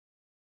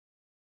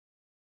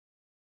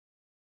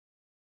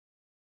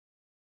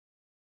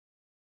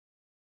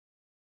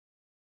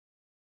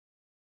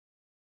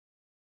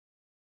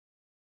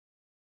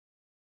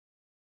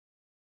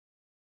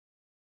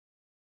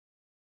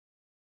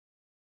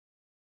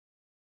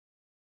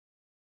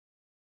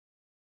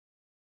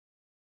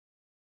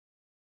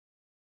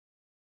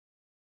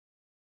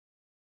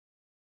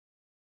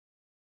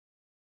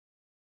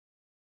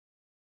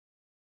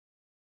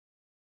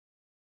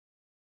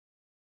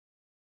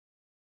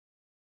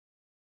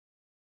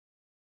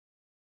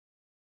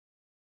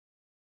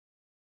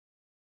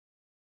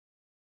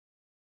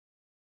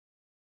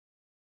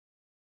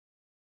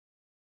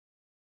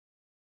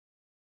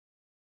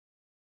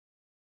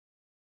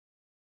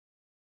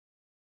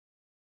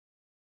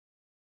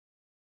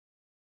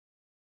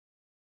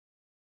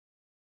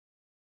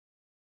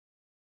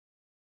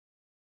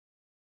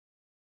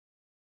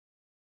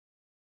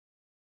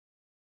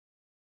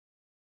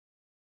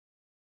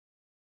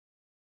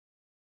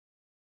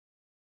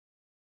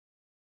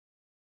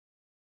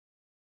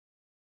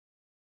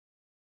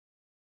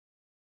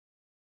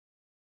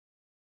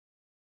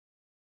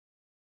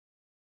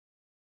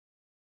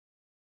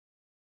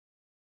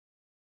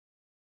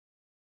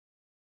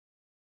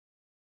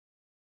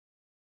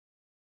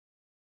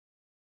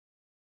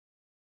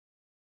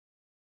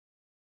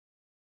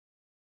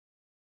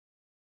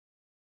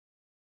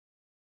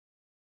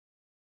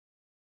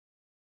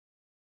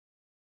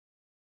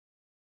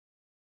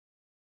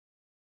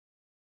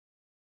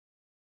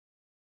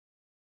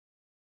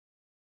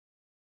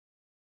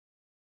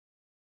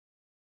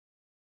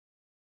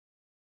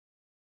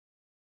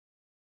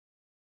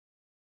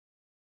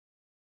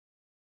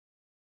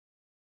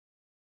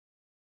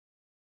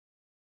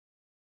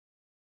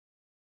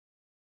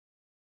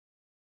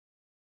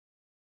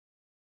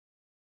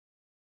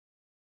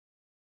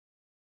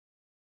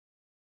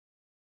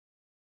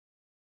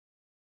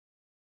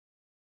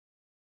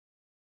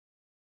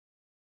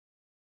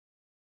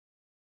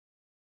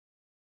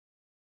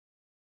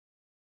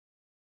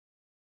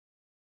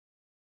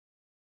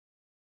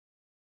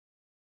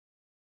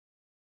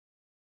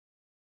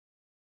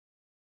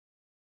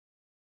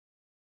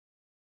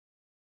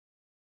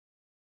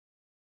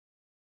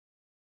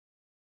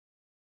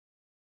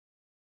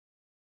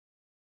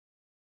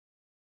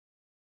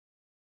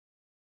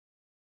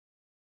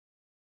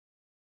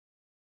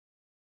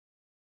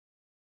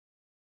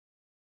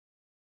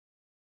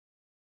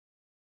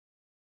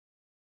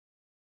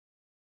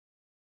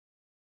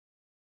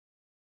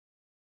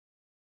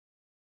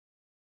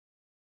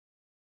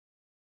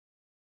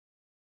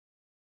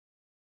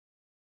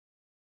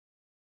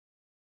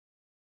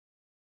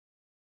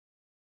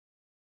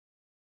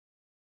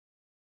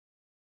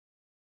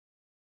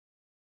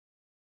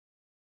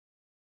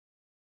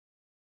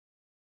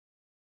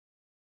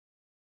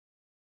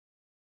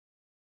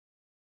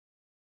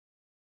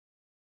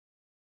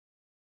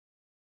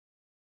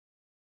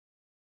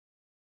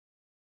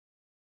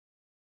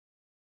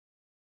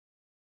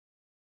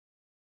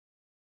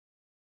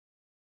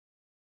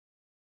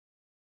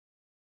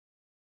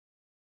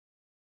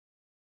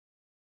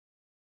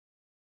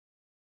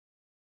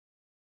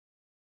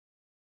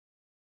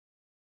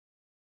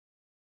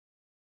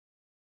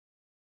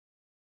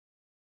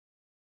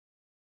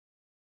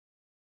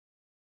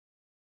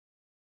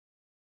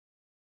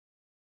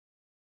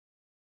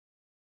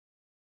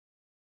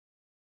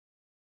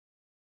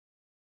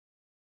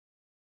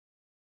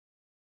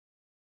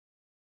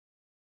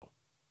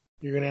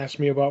You're going to ask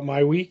me about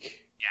my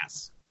week?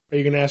 Yes. Are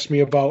you going to ask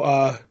me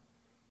about,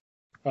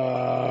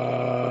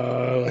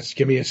 let's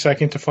give me a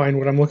second to find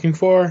what I'm looking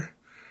for.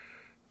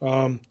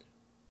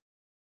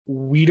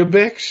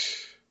 Weetabix?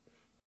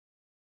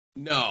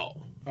 No.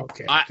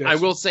 Okay. I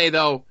will say,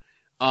 though,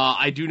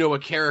 I do know a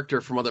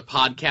character from other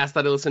podcasts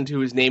that I listen to.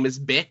 His name is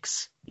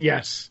Bix.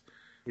 Yes.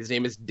 His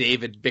name is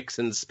David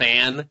Bixen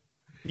Span.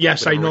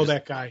 Yes, I know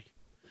that guy.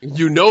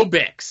 You know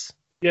Bix.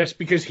 Yes,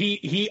 because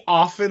he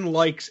often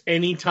likes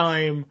any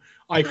time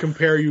I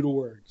compare you to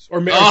words.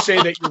 Or I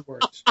say that you're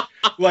words.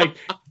 Like,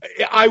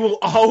 I will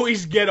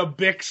always get a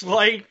Bix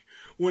like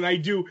when I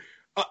do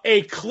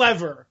a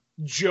clever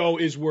Joe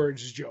is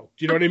words joke.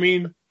 Do you know what I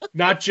mean?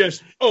 Not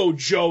just, oh,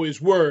 Joe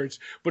is words.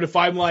 But if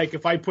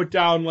I put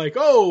down like,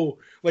 oh,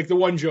 like the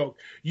one joke,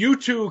 you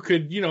two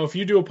could, if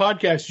you do a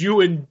podcast,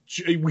 you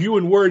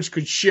and words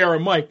could share a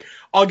mic.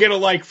 I'll get a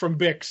like from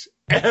Bix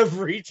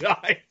every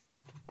time.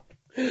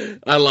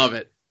 I love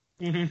it.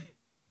 Mm-hmm.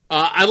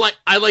 I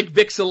like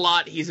Bix a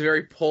lot. He's a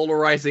very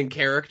polarizing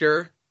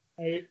character.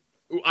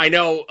 I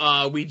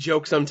know we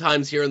joke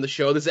sometimes here on the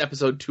show. This is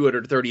episode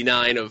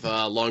 239 of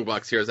Long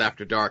Box Heroes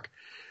After Dark.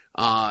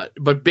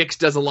 But Bix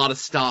does a lot of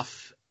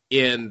stuff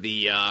in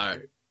the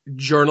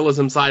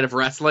journalism side of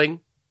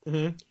wrestling.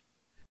 Mm-hmm.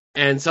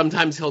 And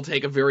sometimes he'll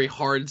take a very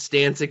hard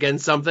stance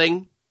against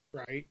something.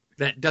 Right.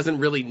 That doesn't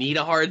really need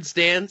a hard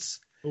stance.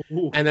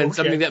 Ooh, and then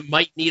something that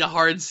might need a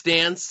hard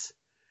stance,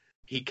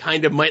 he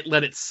kind of might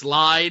let it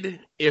slide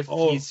if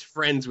he's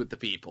friends with the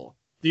people.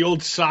 The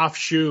old soft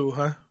shoe,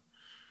 huh?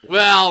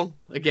 Well,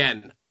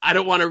 again, I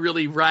don't want to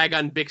really rag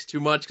on Bix too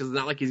much because it's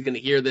not like he's going to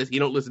hear this. You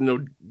don't listen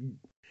to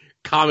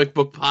comic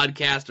book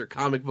podcast or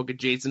comic book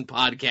adjacent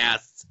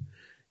podcasts.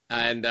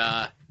 And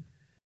I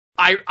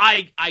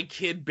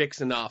kid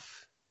Bix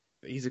enough.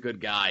 He's a good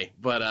guy.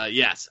 But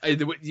yes,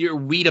 your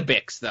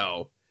Weetabix,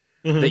 though,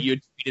 that you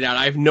had tweeted out,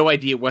 I have no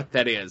idea what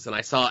that is. And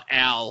I saw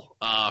Al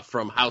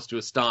from House to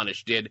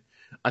Astonish did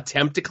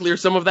attempt to clear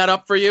some of that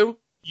up for you.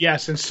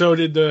 Yes, and so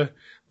did the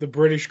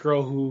British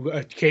girl who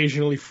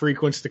occasionally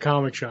frequents the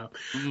comic shop.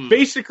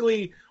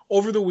 Basically,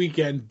 over the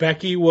weekend,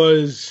 Becky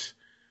was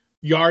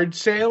yard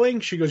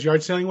sailing. She goes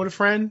yard sailing with a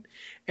friend,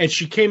 and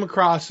she came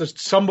across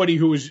somebody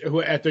who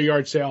at their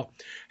yard sale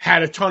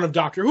had a ton of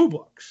Doctor Who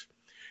books.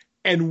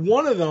 And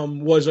one of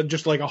them was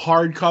just like a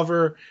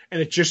hardcover,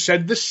 and it just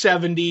said the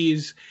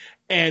 70s,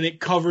 and it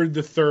covered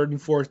the third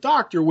and fourth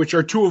Doctor, which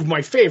are two of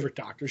my favorite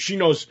Doctors. She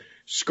knows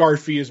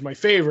Scarfy is my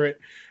favorite,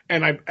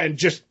 and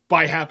just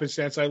by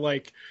happenstance, I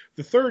like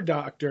the third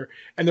Doctor.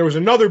 And there was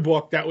another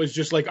book that was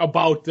just like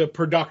about the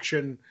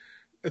production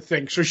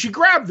thing. So she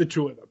grabbed the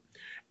two of them.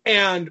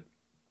 And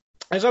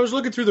as I was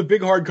looking through the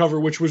big hardcover,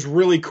 which was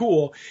really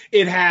cool,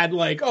 it had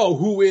like,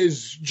 who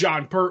is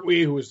John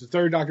Pertwee, who is the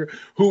third Doctor,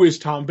 who is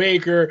Tom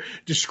Baker,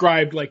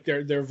 described like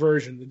their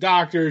version of the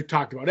Doctor,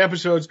 talked about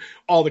episodes,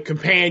 all the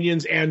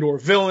companions and or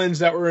villains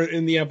that were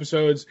in the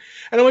episodes.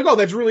 And I'm like,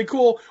 that's really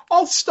cool.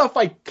 All stuff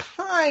I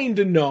kind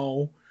of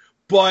know.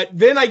 But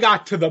then I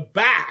got to the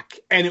back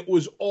and it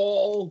was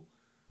all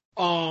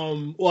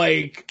behind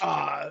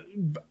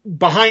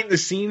the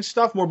scenes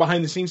stuff, more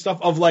behind the scenes stuff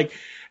of like,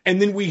 and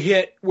then we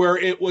hit where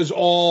it was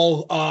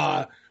all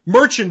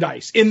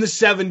merchandise in the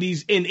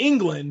 70s in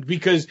England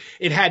because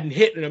it hadn't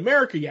hit in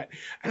America yet.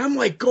 And I'm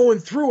like going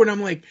through and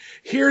I'm like,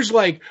 here's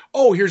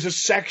a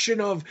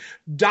section of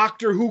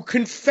Doctor Who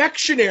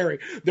confectionery.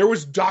 There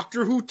was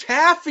Doctor Who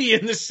taffy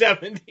in the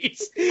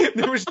 70s.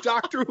 There was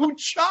Doctor Who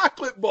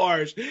chocolate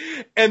bars.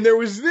 And there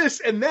was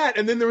this and that.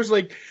 And then there was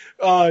like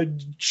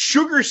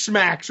Sugar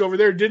Smacks over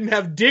there. Didn't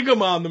have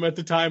Diggum on them at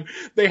the time.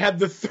 They had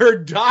the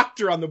third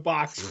Doctor on the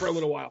box for a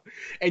little while.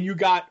 And you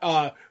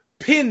got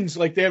pins,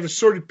 like they have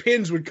assorted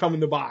pins would come in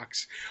the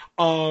box.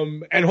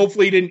 And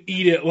hopefully he didn't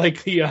eat it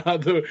like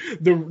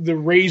the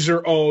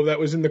Razor O that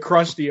was in the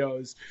Krusty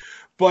O's.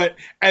 But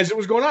as it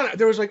was going on,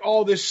 there was like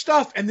all this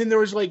stuff. And then there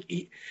was like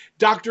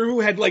Doctor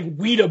Who had like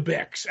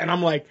Weetabix. And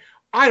I'm like,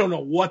 I don't know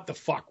what the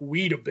fuck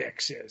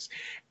Weetabix is.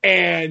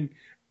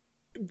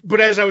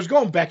 But as I was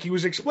going, Becky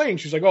was explaining.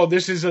 She's like,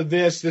 this is a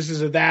this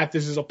is a that,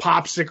 this is a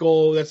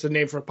popsicle. That's the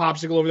name for a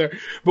popsicle over there.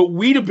 But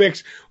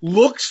Weetabix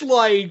looks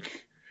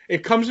like,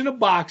 it comes in a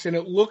box and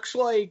it looks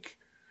like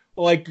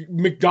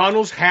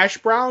McDonald's hash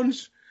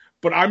browns.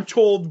 But I'm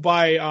told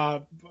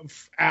by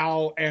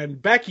Al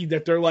and Becky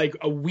that they're like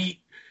a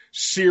wheat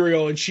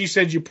cereal. And she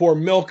said you pour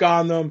milk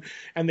on them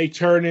and they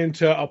turn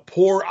into a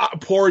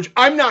porridge.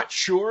 I'm not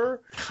sure,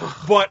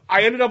 but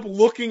I ended up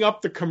looking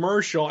up the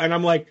commercial and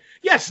I'm like,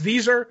 yes,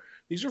 these are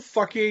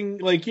fucking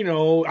like,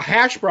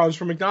 hash browns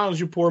from McDonald's.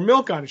 You pour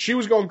milk on it. She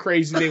was going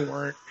crazy. They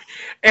weren't.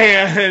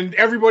 And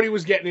everybody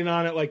was getting in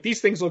on it. Like, these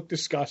things look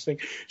disgusting.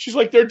 She's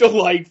like, they're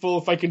delightful.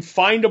 If I can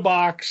find a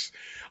box,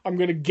 I'm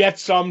going to get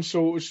some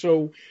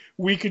so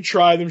we could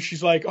try them.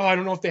 She's like, I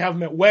don't know if they have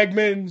them at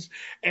Wegmans.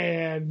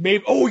 And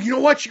maybe, you know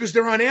what? She goes,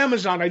 they're on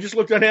Amazon. I just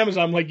looked on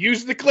Amazon. I'm like,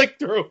 use the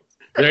click-through.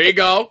 There you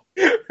go.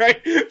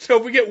 Right? So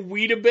if we get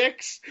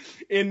Weetabix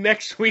in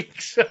next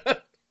week's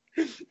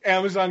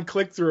Amazon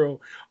click-through.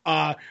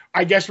 I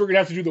guess we're going to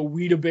have to do the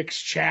Weetabix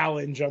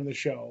challenge on the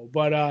show.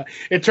 But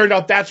it turned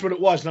out that's what it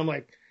was. And I'm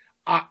like,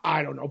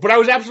 I don't know. But I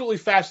was absolutely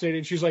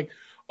fascinated. She's like,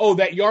 oh,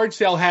 that yard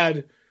sale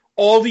had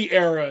all the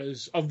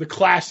eras of the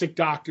classic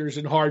Doctors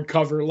in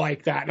hardcover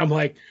like that. And I'm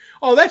like,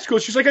 oh, that's cool.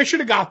 She's like, I should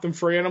have got them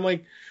for you. And I'm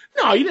like,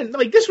 no, you didn't.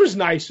 Like, this was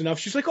nice enough.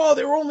 She's like, oh,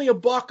 they were only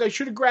 $1. I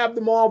should have grabbed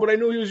them all, but I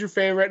knew he was your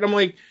favorite. And I'm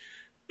like,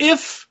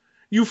 if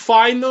you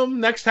find them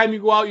next time you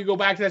go out, you go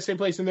back to that same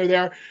place and they're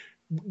there,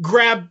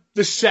 grab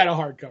the set of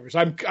hardcovers.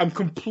 I'm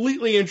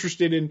completely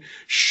interested in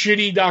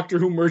shitty Doctor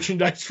Who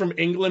merchandise from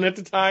England at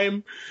the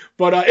time.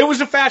 But it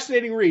was a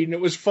fascinating read, and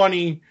it was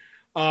funny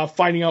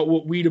finding out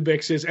what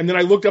Weetabix is. And then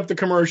I looked up the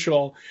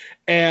commercial,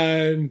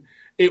 and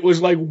it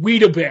was like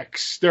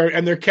Weetabix.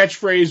 Their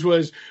catchphrase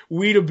was,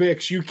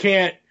 Weetabix, you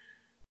can't,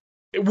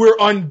 we're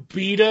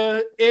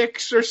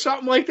unbeata-ix or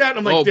something like that.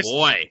 And I'm like,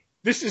 boy.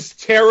 This is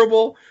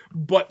terrible,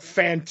 but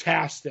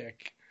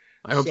fantastic.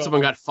 I hope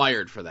someone got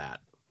fired for that.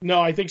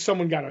 No, I think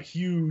someone got a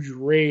huge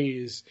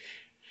raise.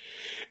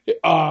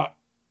 Yeah,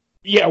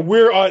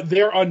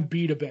 they're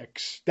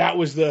unbeatabix. That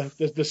was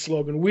the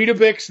slogan.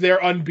 Weetabix, they're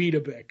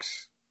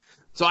unbeatabix.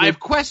 So I have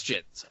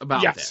questions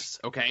about this,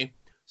 okay?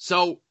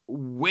 So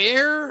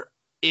where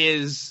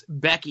is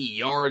Becky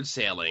yard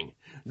sailing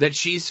that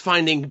she's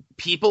finding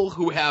people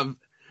who have,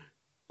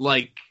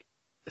 like,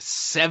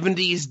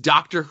 70s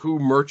Doctor Who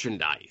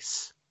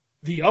merchandise?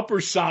 The upper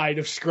side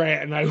of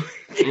Scranton, I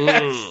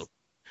guess.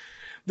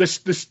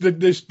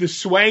 The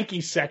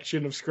swanky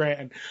section of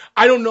Scranton.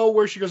 I don't know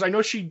where she goes. I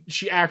know she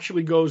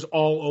actually goes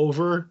all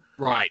over.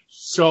 Right.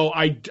 So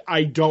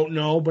I don't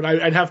know, but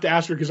I'd have to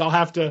ask her because I'll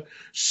have to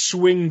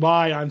swing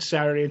by on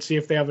Saturday and see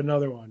if they have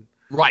another one.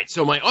 Right.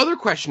 So my other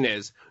question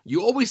is,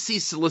 you always see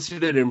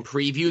solicited in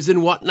previews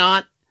and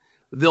whatnot,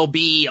 they'll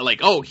be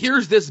like, oh,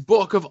 here's this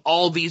book of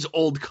all these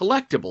old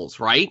collectibles,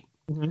 right?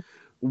 Mm-hmm.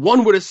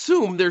 One would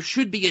assume there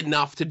should be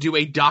enough to do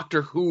a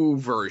Doctor Who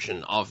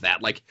version of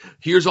that. Like,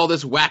 here's all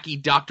this wacky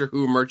Doctor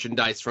Who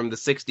merchandise from the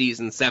 60s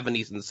and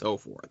 70s and so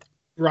forth.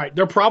 Right.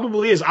 There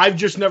probably is. I've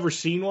just never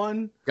seen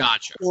one.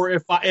 Gotcha. Or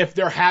if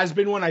there has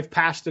been one, I've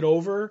passed it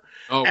over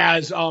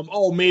as,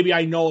 maybe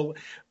I know.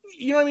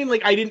 You know what I mean?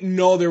 Like, I didn't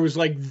know there was,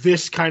 like,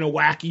 this kind of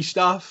wacky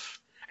stuff.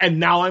 And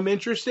now I'm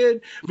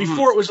interested.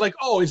 Before it was like,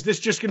 oh, is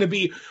this just going to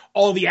be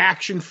all the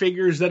action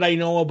figures that I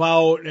know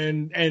about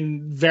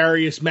and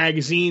various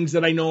magazines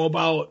that I know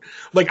about?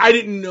 Like, I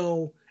didn't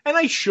know, and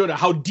I should have,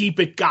 how deep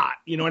it got.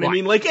 You know what I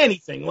mean? Like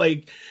anything,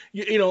 like,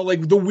 you know,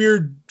 like the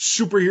weird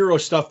superhero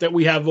stuff that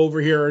we have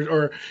over here,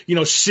 or you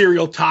know,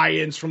 serial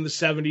tie-ins from the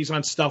 70s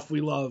on stuff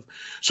we love.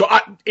 So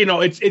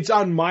it's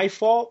on my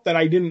fault that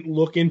I didn't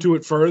look into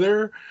it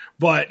further.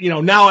 But you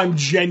know, now I'm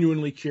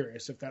genuinely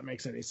curious, if that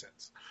makes any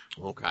sense.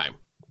 Okay.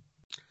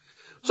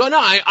 So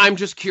no, I'm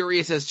just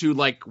curious as to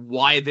like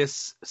why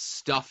this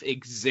stuff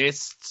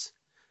exists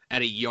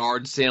at a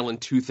yard sale in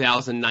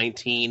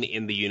 2019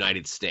 in the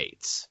United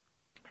States.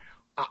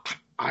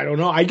 I don't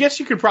know. I guess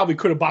you could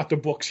have bought the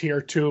books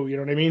here too. You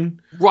know what I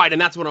mean? Right,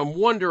 and that's what I'm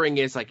wondering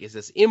is like, is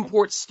this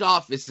import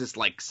stuff? Is this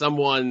like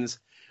someone's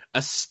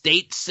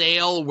estate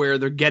sale where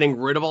they're getting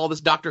rid of all this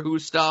Doctor Who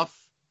stuff?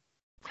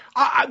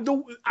 I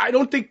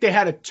don't think they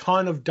had a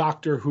ton of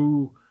Doctor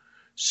Who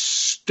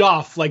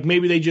stuff. Like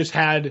maybe they just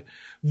had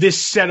this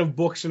set of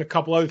books and a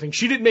couple other things.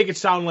 She didn't make it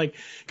sound like,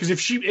 because if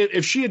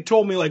she had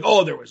told me like,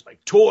 oh, there was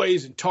like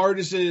toys and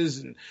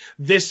TARDISes and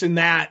this and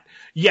that,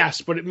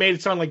 yes, but it made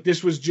it sound like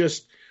this was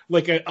just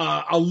like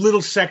a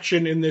little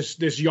section in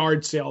this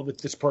yard sale that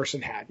this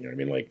person had. You know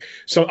what I mean? Like,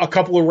 so a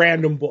couple of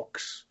random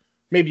books,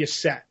 maybe a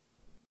set.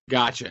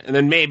 Gotcha. And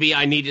then maybe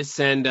I need to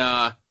send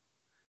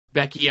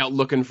Becky out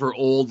looking for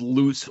old,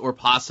 loose, or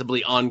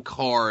possibly on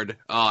card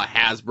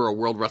Hasbro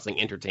World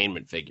Wrestling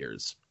Entertainment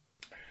figures.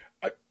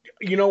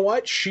 You know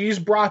what? She's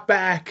brought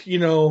back, you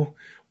know,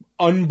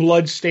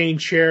 unblood-stained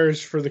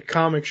chairs for the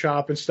comic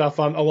shop and stuff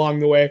along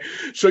the way.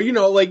 So, you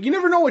know, like, you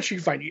never know what she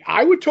can find.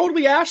 I would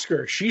totally ask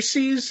her. She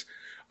sees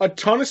a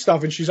ton of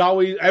stuff, and she's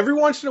always, every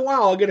once in a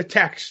while, I'll get a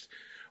text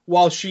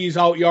while she's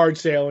out yard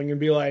sailing and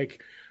be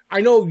like,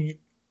 I know,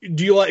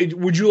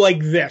 would you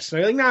like this?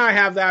 And I'm like, nah, I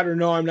have that, or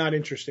no, I'm not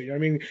interested. I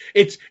mean,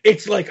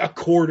 it's like a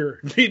quarter.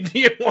 Do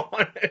you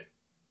want it?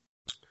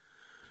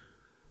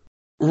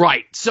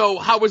 Right. So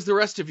how was the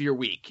rest of your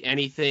week?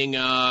 Anything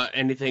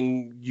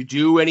you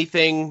do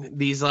anything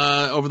these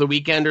over the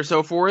weekend or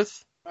so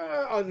forth?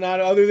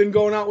 Not other than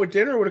going out with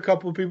dinner with a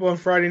couple of people on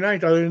Friday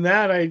night. Other than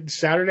that,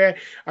 Saturday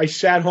I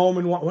sat home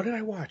and what did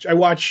I watch? I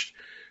watched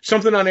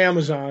something on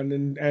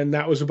Amazon and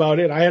that was about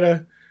it. I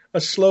had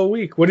a slow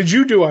week. What did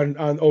you do on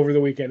over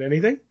the weekend?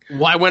 Anything?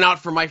 Well, I went out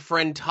for my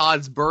friend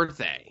Todd's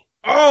birthday.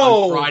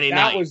 Oh, on Friday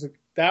night.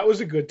 That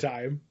was a good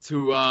time.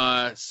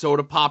 To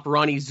Soda Pop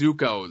Ronnie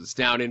Zuko's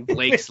down in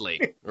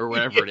Blakesley, or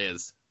whatever it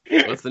is.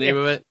 What's the name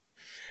of it?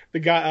 The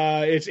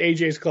guy, it's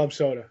AJ's Club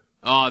Soda.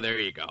 Oh, there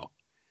you go.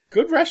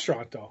 Good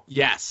restaurant, though.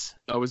 Yes.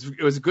 It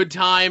was a good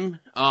time.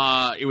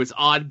 It was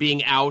odd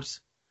being out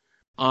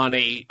on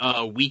a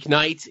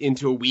weeknight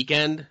into a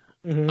weekend.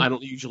 Mm-hmm. I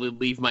don't usually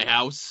leave my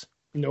house.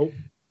 Nope.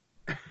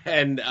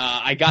 And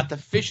I got the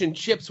fish and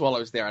chips while I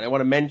was there, and I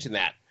want to mention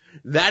that.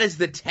 That is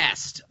the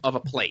test of a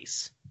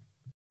place.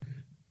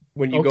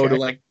 When you go to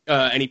like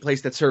any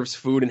place that serves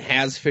food and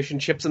has fish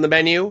and chips in the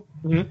menu,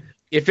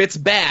 if it's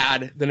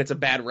bad, then it's a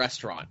bad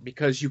restaurant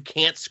because you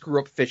can't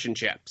screw up fish and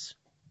chips.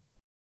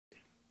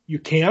 You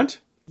can't?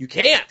 You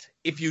can't.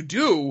 If you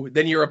do,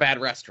 then you're a bad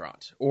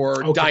restaurant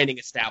or dining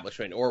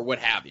establishment or what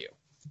have you.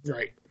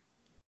 Right.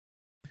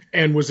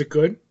 And was it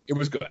good? It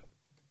was good.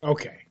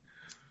 Okay.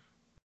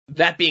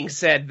 That being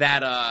said,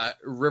 that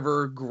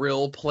River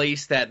Grill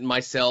place that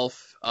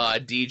myself,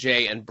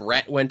 DJ, and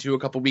Brett went to a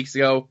couple weeks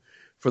ago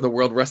for the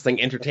World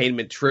Wrestling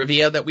Entertainment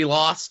Trivia that we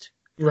lost.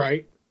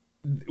 Right.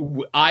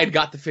 I'd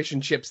got the fish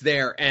and chips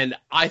there, and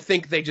I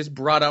think they just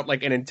brought out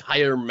like an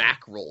entire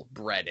mackerel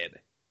breaded.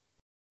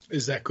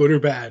 Is that good or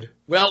bad?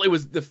 Well,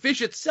 the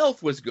fish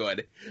itself was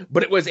good,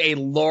 but it was a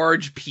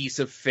large piece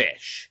of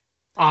fish.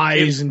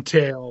 Eyes and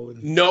tail.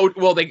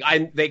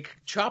 They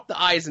chopped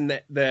the eyes and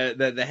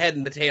the head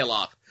and the tail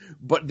off,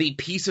 but the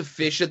piece of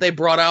fish that they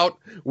brought out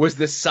was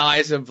the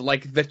size of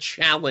like the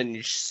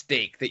challenge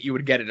steak that you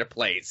would get at a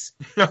place.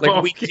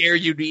 Like, we dare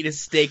you to eat a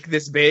steak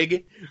this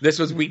big. This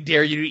was, we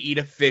dare you to eat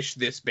a fish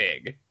this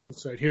big.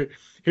 So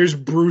here's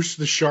Bruce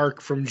the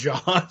shark from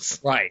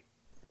Jaws. Right.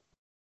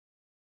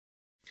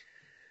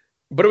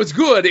 But it was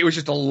good. It was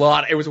just a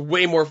lot. It was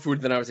way more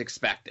food than I was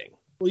expecting.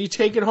 Well, you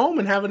take it home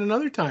and have it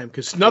another time,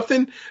 because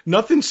nothing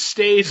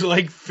stays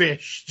like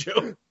fish,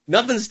 Joe.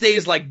 Nothing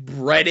stays like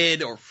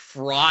breaded or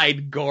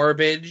fried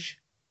garbage.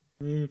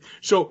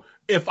 So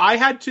if I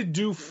had to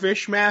do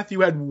fish math,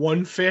 you had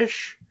one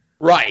fish?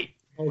 Right.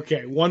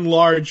 Okay, one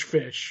large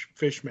fish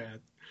math.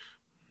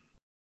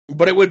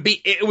 But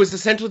it was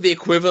essentially the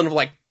equivalent of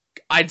like,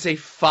 I'd say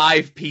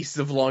 5 pieces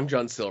of Long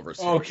John Silver's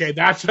fish. Okay,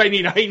 that's what I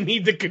need. I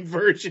need the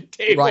conversion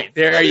table. Right,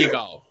 there you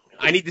go.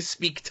 I need to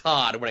speak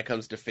Todd when it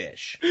comes to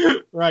fish.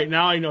 Right,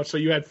 now I know. So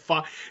you had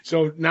 5.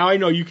 So now I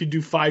know you could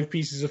do 5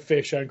 pieces of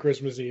fish on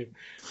Christmas Eve.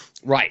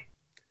 Right.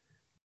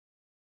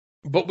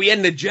 But we had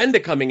an agenda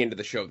coming into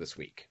the show this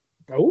week.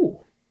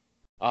 Oh.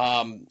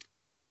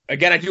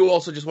 Again, I do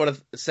also just want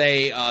to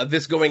say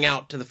this going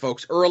out to the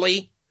folks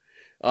early.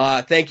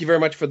 Thank you very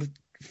much for the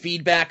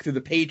feedback through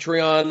the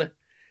Patreon.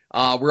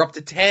 We're up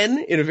to 10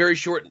 in a very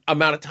short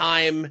amount of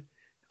time.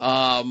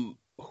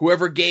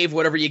 Whoever gave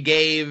whatever you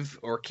gave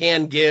or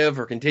can give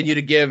or continue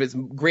to give is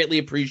greatly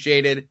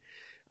appreciated.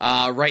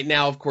 Right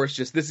now, of course,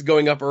 just this is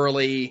going up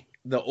early.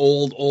 The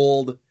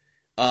old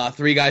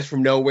 3 Guys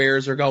from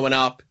Nowheres are going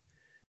up.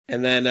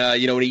 And then,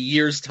 in a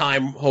year's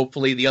time,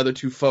 hopefully the other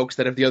 2 folks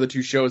that have the other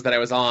 2 shows that I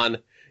was on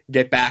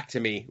get back to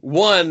me.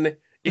 One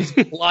is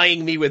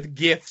plying me with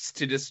gifts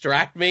to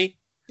distract me.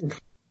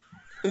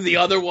 The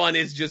other one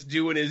is just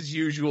doing his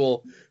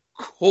usual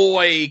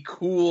coy,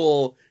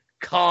 cool,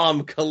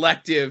 calm,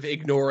 collective,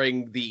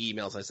 ignoring the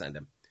emails I send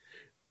him.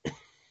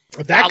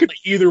 That could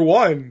be either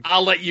one.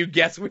 I'll let you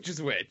guess which is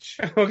which.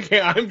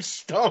 Okay, I'm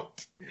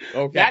stumped.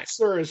 Okay. That,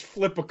 sir, is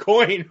flip a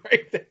coin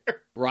right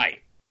there. Right.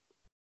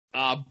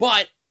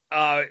 But,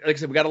 like I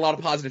said, we got a lot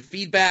of positive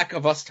feedback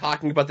of us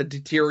talking about the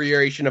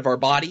deterioration of our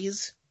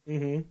bodies,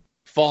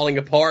 falling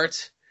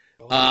apart.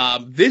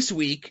 This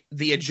week,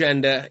 the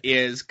agenda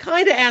is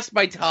kind of asked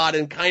by Todd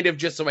and kind of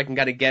just so I can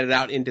kind of get it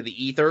out into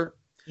the ether,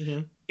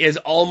 is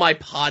all my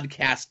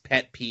podcast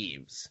pet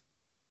peeves.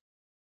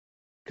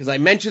 Because I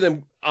mention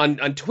them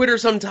on Twitter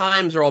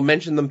sometimes, or I'll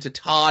mention them to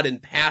Todd in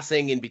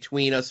passing in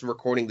between us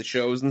recording the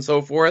shows and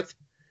so forth.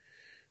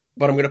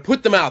 But I'm going to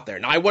put them out there.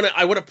 Now, I want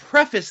to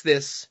preface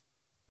this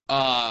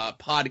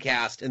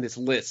podcast and this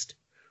list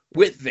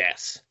with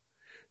this.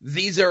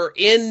 These are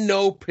in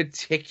no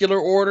particular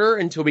order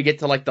until we get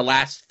to like the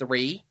last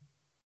 3.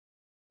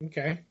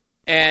 Okay.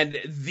 And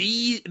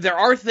there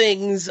are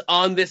things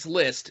on this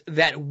list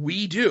that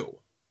we do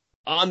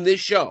on this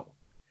show.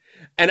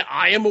 And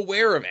I am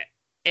aware of it.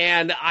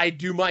 And I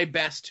do my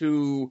best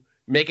to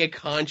make a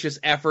conscious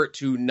effort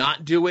to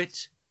not do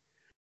it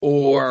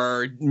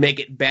or make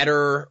it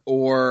better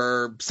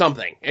or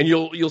something. And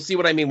you'll see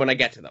what I mean when I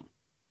get to them.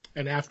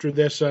 And after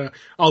this,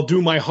 I'll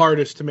do my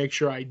hardest to make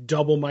sure I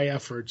double my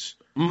efforts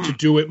to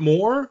do it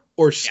more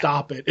or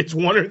stop it. It's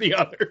one or the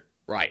other.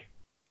 Right.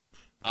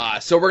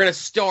 So we're going to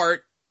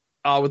start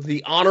with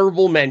the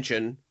honorable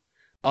mention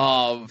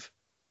of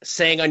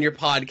saying on your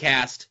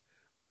podcast,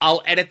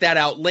 I'll edit that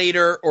out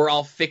later or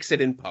I'll fix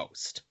it in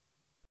post.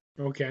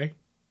 Okay.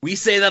 We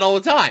say that all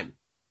the time.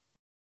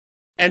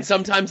 And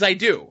sometimes I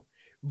do.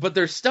 But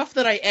there's stuff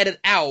that I edit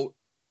out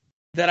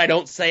that I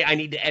don't say I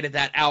need to edit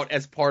that out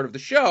as part of the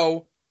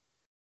show.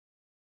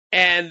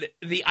 And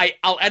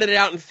I'll edit it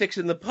out and fix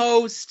it in the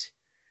post.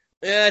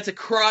 It's a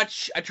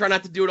crutch. I try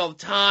not to do it all the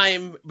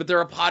time. But there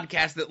are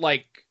podcasts that,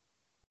 like,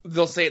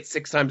 they'll say it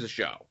 6 times a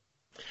show.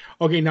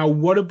 Okay, now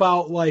what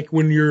about, like,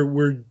 when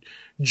we're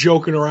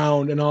joking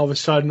around and all of a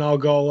sudden I'll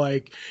go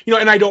like,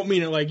 and I don't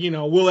mean it like,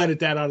 we'll edit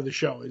that out of the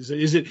show. Is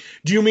it,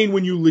 do you mean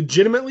when you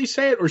legitimately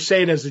say it or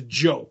say it as a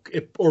joke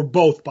or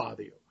both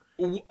bother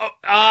you?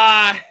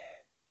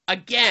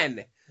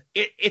 Again,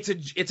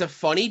 it's a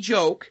funny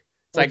joke.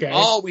 It's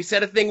like, we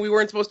said a thing we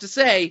weren't supposed to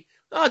say.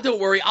 oh, don't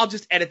worry, I'll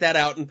just edit that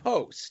out in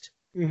post.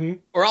 Mm-hmm.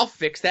 Or I'll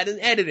fix that in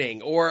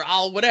editing, or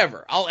I'll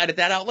whatever. I'll edit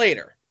that out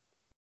later.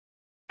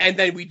 And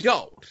then we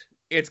don't.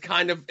 It's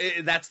kind of,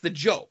 that's the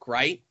joke,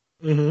 right?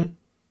 Mm-hmm.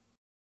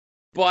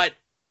 But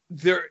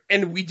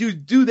and we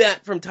do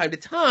that from time to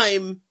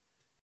time,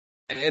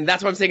 and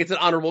that's why I'm saying it's an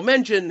honorable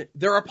mention.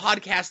 There are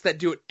podcasts that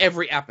do it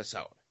every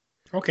episode.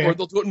 Okay. Or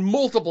they'll do it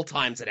multiple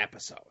times an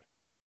episode.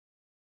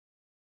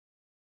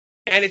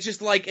 And it's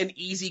just like an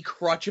easy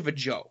crutch of a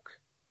joke.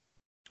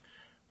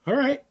 All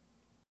right.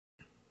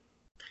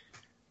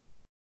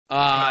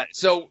 Go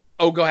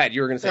ahead.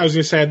 You were going to say. I was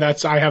going to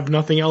say I have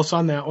nothing else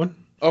on that one.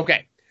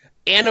 Okay.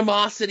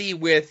 Animosity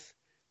with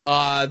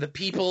the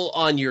people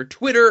on your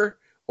Twitter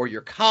or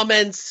your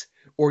comments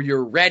or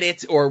your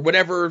Reddit or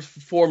whatever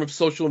form of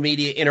social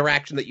media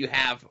interaction that you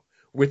have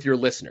with your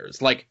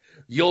listeners. Like,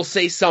 you'll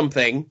say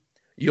something,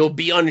 you'll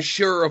be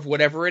unsure of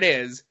whatever it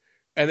is,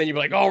 and then you'll be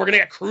like, oh, we're going to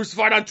get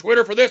crucified on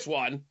Twitter for this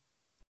one.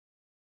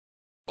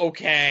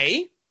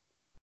 Okay.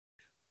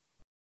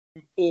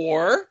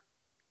 Or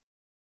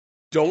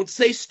don't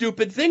say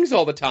stupid things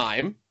all the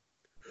time.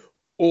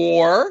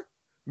 Or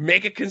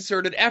make a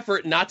concerted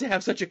effort not to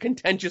have such a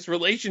contentious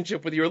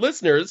relationship with your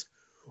listeners.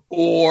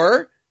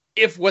 Or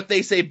if what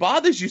they say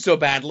bothers you so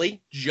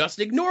badly, just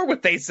ignore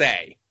what they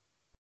say.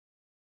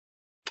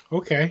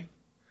 Okay.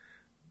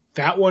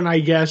 That one, I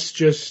guess,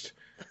 just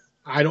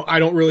I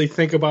don't really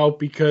think about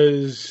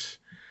because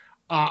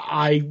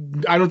I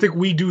don't think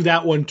we do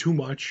that one too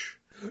much.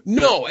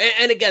 No,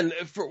 and again,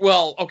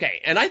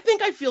 okay, and I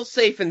think I feel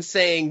safe in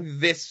saying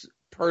this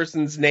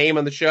person's name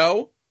on the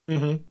show.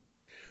 Mm-hmm.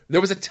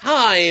 There was a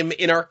time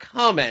in our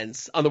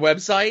comments on the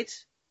website,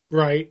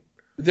 right?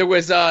 There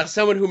was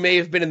someone who may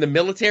have been in the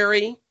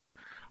military.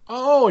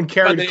 Oh, and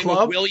carried a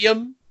club.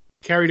 William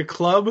carried a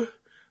club,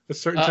 a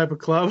certain type of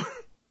club.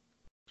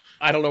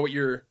 I don't know what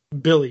you're.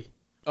 Billy.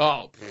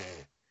 Oh,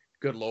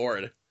 good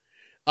Lord.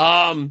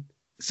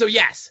 So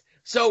yes,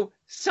 so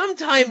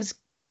sometimes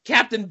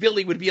Captain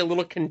Billy would be a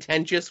little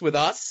contentious with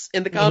us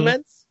in the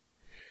comments,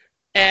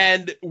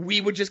 and we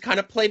would just kind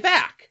of play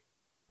back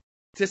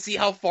to see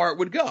how far it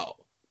would go.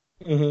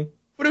 Mm-hmm.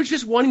 But it was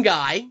just one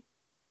guy.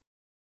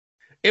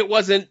 It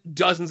wasn't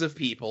dozens of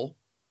people.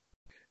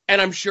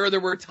 And I'm sure there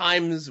were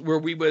times where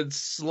we would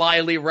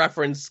slyly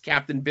reference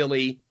Captain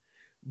Billy,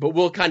 but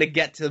we'll kind of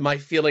get to my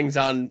feelings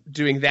on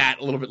doing that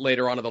a little bit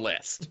later on in the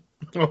list.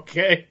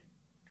 Okay.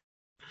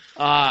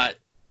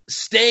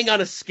 Staying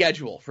on a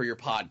schedule for your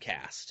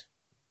podcast.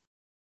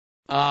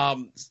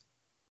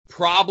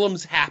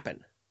 Problems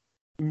happen.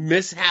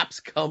 Mishaps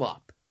come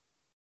up.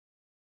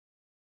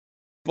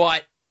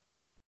 But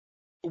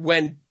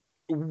when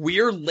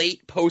we're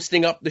late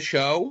posting up the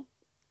show,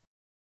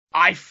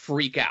 I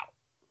freak out.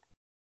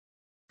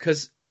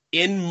 Because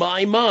in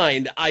my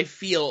mind, I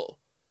feel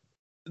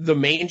the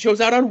main show's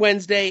out on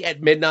Wednesday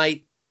at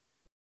midnight.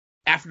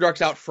 After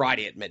Dark's out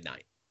Friday at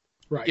midnight.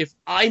 Right. If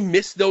I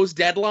miss those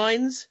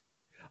deadlines,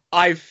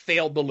 I've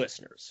failed the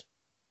listeners.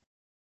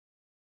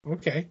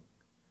 Okay.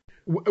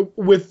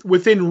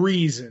 Within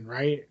reason,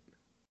 right?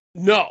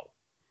 No.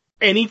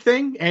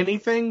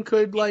 Anything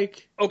could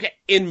like. Okay,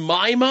 in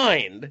my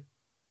mind,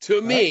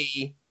 to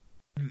me,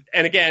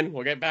 and again,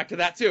 we'll get back to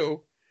that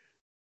too.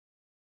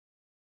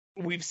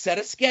 We've set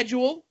a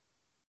schedule,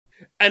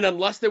 and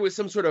unless there was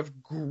some sort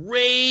of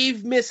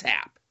grave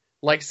mishap,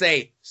 like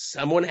say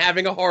someone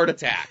having a heart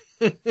attack,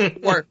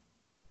 or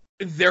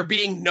there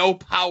being no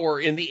power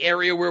in the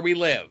area where we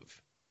live.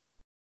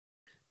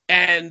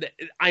 And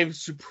I'm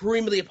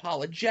supremely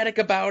apologetic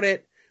about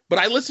it, but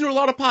I listen to a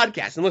lot of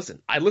podcasts, and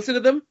listen, I listen to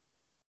them,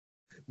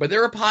 but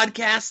there are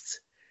podcasts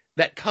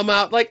that come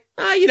out like,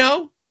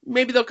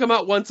 maybe they'll come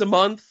out once a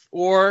month,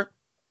 or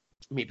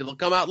maybe they'll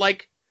come out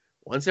like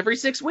once every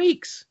 6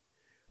 weeks,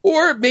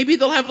 or maybe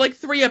they'll have like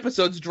 3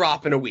 episodes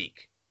drop in a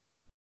week.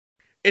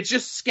 It's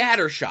just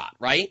scattershot,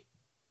 right?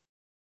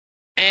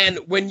 And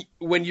when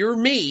you're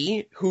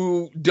me,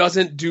 who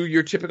doesn't do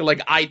your typical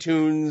like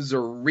iTunes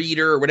or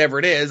Reader or whatever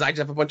it is, I just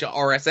have a bunch of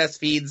RSS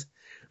feeds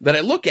that I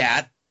look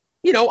at,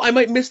 I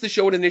might miss the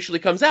show when it initially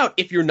comes out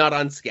if you're not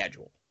on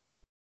schedule.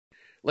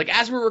 Like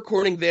as we're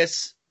recording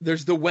this,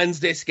 there's the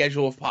Wednesday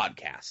schedule of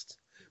podcasts.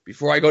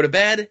 Before I go to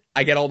bed,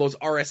 I get all those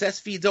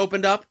RSS feeds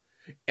opened up,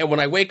 and when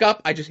I wake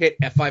up, I just hit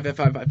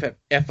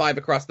F5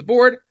 across the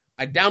board,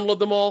 I download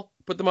them all,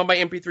 put them on my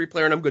MP3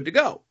 player, and I'm good to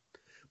go.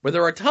 But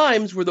there are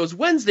times where those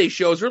Wednesday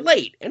shows are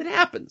late, and it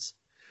happens.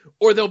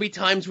 Or there'll be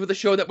times where the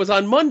show that was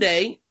on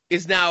Monday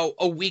is now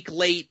a week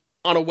late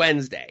on a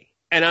Wednesday,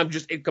 and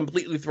it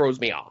completely throws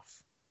me off.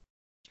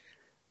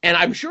 And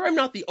I'm sure I'm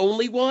not the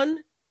only one,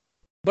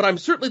 but I'm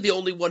certainly the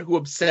only one who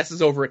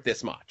obsesses over it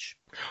this much.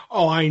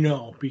 Oh, I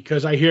know,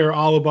 because I hear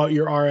all about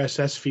your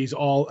RSS feeds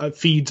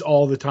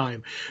all the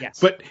time.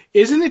 Yes. But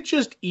isn't it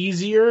just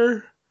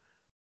easier?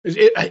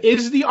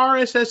 Is the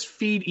RSS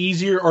feed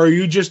easier, or are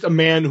you just a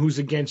man who's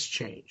against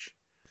change?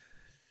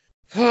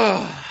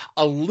 A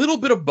little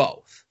bit of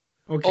both.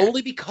 Okay.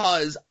 Only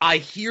because I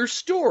hear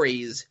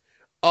stories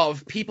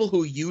of people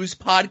who use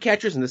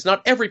podcatchers, and it's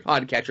not every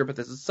podcatcher, but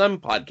this is some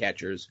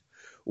podcatchers,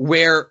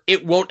 where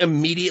it won't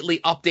immediately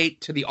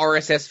update to the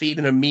RSS feed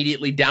and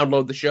immediately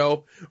download the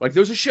show. Like,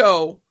 there's a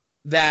show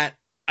that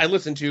I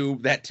listen to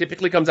that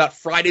typically comes out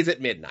Fridays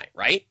at midnight,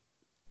 right?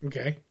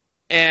 Okay.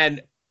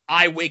 And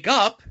I wake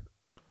up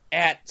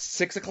at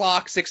 6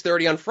 o'clock,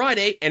 6:30 on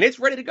Friday, and it's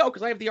ready to go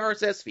because I have the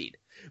RSS feed.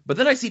 But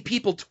then I see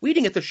people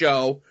tweeting at the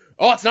show,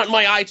 oh, it's not in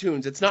my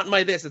iTunes, it's not in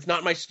my this, it's not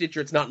in my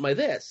Stitcher, it's not in my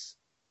this.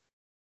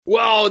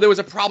 Well, there was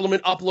a problem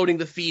in uploading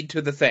the feed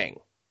to the thing.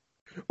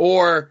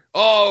 Or,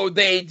 oh,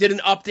 they did an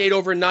update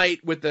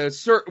overnight with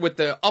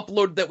the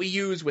upload that we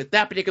use with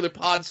that particular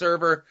pod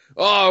server.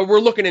 Oh, we're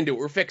looking into it,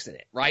 we're fixing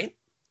it, right?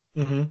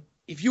 Mm-hmm.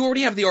 If you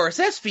already have the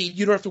RSS feed,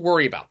 you don't have to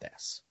worry about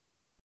this.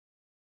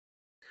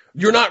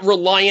 You're not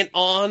reliant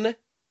on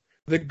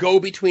the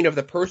go-between of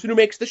the person who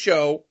makes the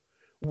show,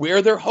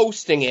 where they're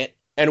hosting it,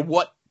 and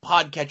what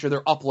podcatcher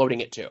they're uploading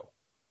it to.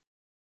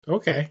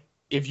 Okay.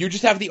 If you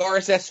just have the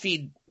RSS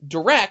feed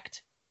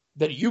direct,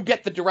 then you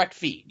get the direct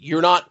feed.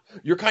 You're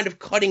kind of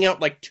cutting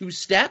out like 2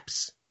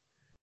 steps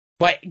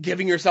by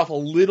giving yourself a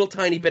little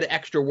tiny bit of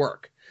extra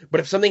work.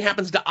 But if something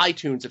happens to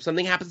iTunes, if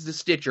something happens to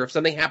Stitcher, if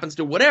something happens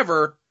to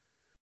whatever,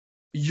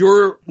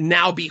 you're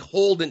now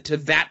beholden to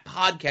that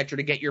podcatcher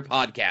to get your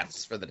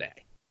podcasts for the day.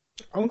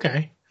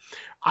 Okay.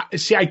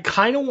 I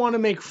kind of want to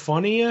make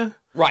fun of you.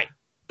 Right.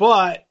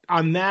 But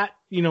on that,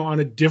 on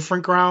a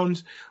different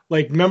grounds,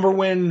 like, remember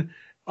when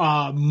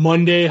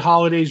Monday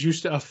holidays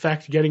used to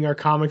affect getting our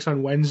comics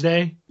on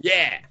Wednesday?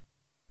 Yeah.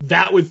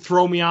 That would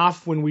throw me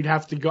off when I'd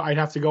have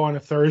to go on a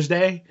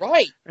Thursday.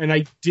 Right. And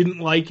I didn't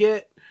like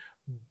it.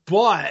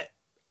 But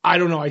I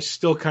don't know. I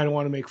still kind of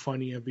want to make fun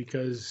of you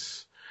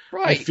because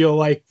I feel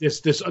like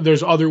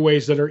there's other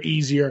ways that are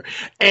easier.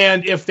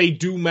 And if they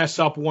do mess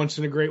up once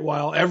in a great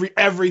while,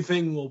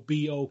 everything will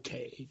be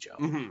okay, Joe.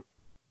 Mm-hmm.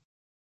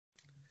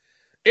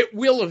 It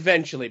will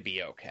eventually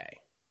be okay.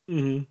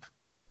 Mm-hmm.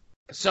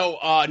 So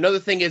another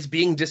thing is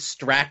being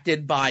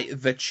distracted by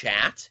the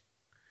chat.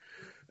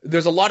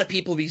 There's a lot of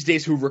people these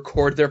days who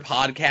record their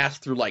podcast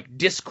through like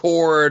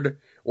Discord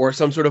or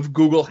some sort of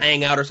Google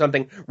Hangout or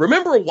something.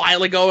 Remember a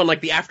while ago in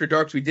like the After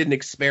Darks, we did an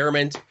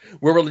experiment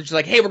where we're just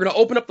like, hey, we're going to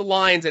open up the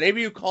lines and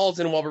anybody who calls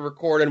in while we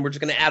record and we're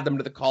just going to add them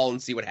to the call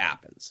and see what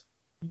happens.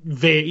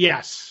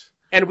 Yes.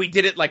 And we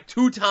did it like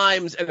 2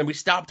 times and then we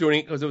stopped doing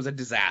it because it was a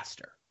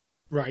disaster.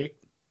 Right.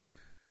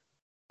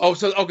 Oh,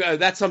 so okay,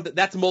 that's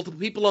multiple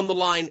people on the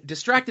line.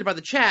 Distracted by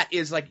the chat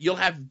is like you'll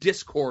have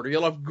Discord or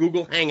you'll have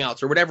Google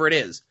Hangouts or whatever it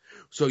is.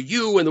 So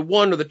you and the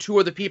 1 or the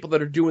 2 other people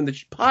that are doing the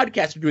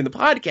podcast are doing the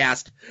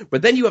podcast,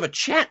 but then you have a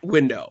chat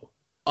window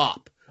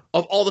up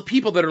of all the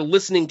people that are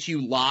listening to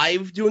you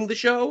live doing the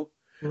show,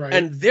 right.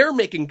 And they're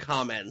making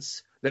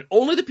comments that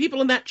only the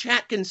people in that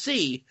chat can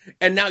see,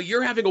 and now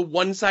you're having a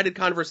one-sided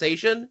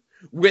conversation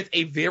with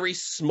a very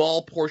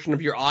small portion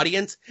of your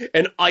audience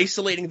and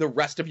isolating the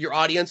rest of your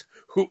audience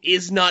who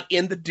is not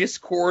in the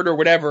Discord or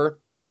whatever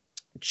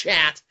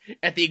chat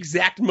at the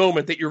exact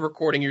moment that you're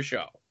recording your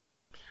show.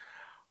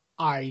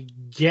 I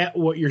get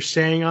what you're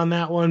saying on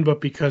that one, but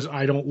because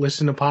I don't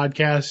listen to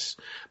podcasts,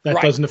 that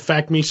right. doesn't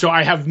affect me. So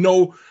I have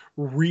no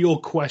real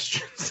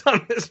questions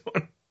on this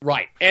one.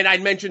 Right. And I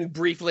mentioned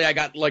briefly, I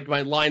got like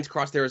my lines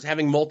crossed there as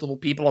having multiple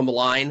people on the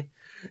line.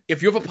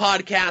 If you have a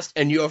podcast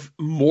and you have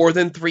more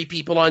than 3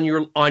 people on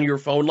your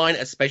phone line,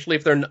 especially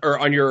if they're or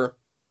on your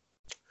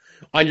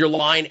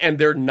line and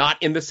they're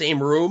not in the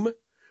same room,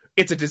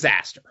 it's a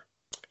disaster.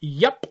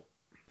 Yep.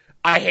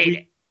 I hate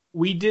it.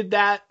 We did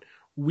that.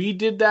 We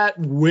did that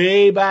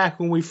way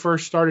back when we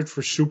first started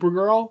for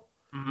Supergirl.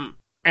 Mm-hmm.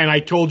 And I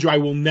told you I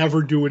will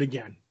never do it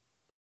again.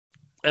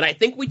 And I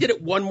think we did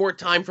it one more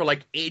time for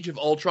like Age of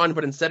Ultron,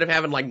 but instead of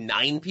having like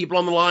 9 people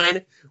on the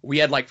line, we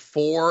had like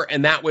 4,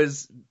 and that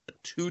was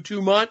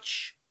too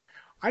much.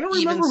 I don't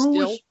remember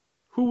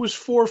who was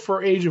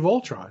for Age of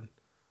Ultron.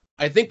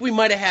 I think we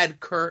might have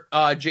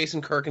had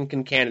Jason Kirk and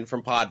Kincannon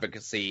from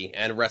Podvocacy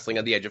and Wrestling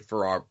on the Edge of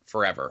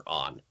Forever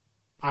on.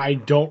 I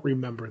don't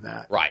remember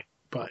that. Right.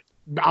 But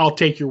I'll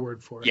take your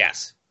word for it.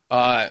 Yes.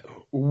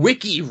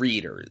 Wiki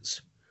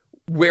readers,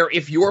 where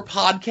if your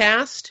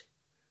podcast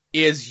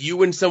is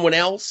you and someone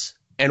else,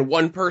 and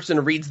one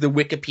person reads the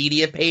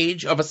Wikipedia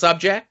page of a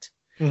subject,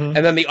 mm-hmm.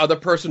 and then the other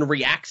person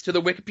reacts to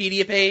the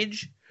Wikipedia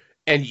page,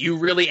 and you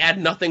really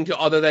add nothing to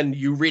other than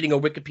you reading a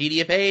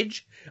Wikipedia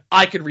page,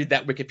 I could read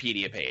that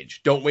Wikipedia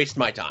page. Don't waste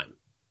my time.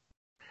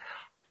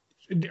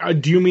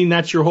 Do you mean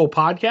that's your whole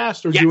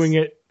podcast, or yes. doing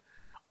it?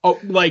 Oh,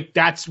 like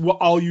that's what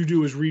all you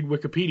do is read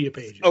Wikipedia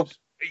pages. Oh,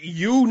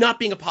 you not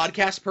being a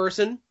podcast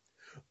person,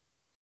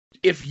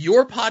 if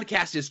your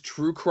podcast is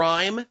true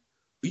crime,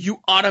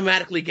 you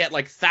automatically get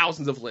like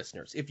thousands of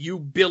listeners if you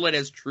bill it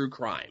as true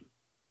crime.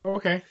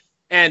 Okay.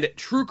 And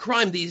true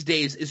crime these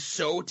days is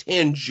so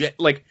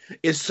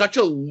is such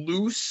a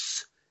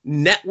loose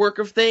network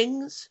of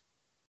things.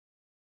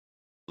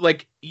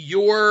 Like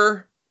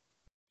your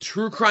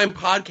true crime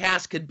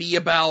podcast could be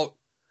about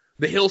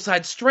the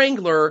Hillside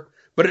Strangler,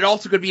 but it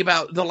also could be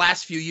about the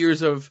last few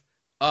years of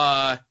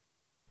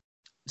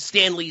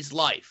Stan Lee's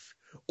life.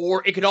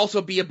 Or it could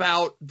also be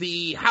about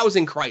the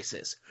housing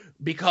crisis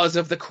because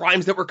of the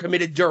crimes that were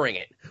committed during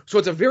it. So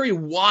it's a very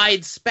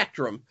wide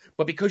spectrum,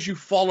 but because you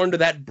fall under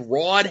that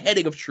broad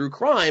heading of true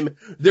crime,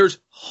 there's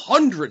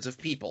hundreds of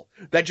people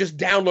that just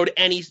download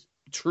any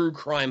true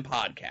crime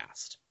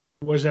podcast.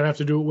 What does that have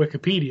to do with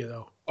Wikipedia,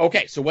 though?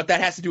 Okay, so what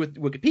that has to do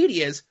with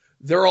Wikipedia is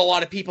there are a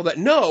lot of people that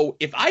know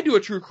if I do a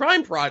true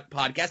crime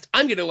podcast,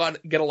 I'm going to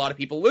get a lot of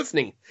people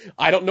listening.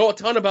 I don't know a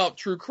ton about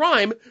true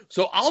crime,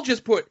 so I'll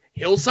just put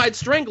Hillside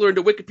Strangler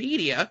into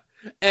Wikipedia,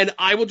 and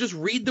I will just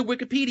read the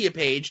Wikipedia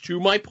page to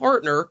my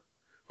partner,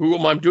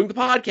 whom I'm doing the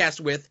podcast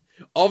with,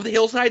 of the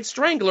Hillside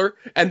Strangler,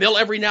 and they'll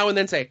every now and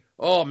then say,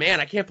 oh man,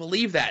 I can't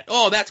believe that.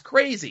 Oh, that's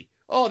crazy.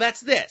 Oh, that's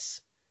this.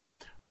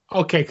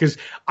 Okay, because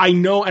I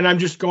know, and I'm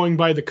just going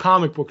by the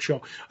comic book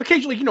show.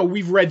 Occasionally,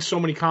 we've read so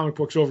many comic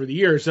books over the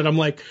years that I'm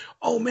like,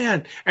 oh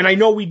man. And I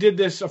know we did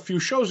this a few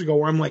shows ago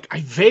where I'm like,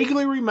 I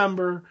vaguely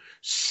remember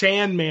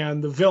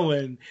Sandman, the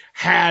villain,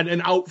 had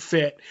an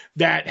outfit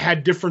that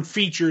had different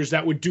features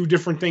that would do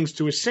different things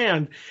to his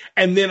sand.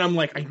 And then I'm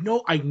like, I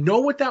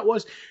know what that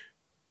was.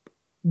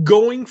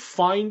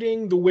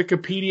 Finding the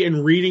Wikipedia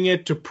and reading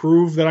it to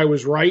prove that I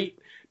was right,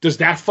 does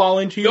that fall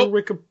into your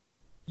Wikipedia?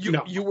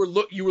 You were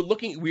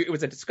looking. It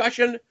was a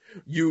discussion.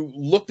 You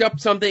looked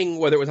up something,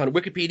 whether it was on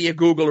Wikipedia,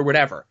 Google, or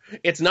whatever.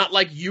 It's not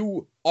like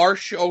our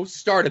show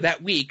started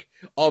that week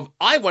of,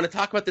 I want to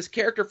talk about this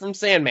character from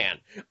Sandman.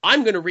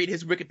 I'm going to read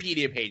his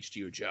Wikipedia page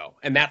to you, Joe.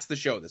 And that's the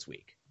show this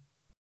week.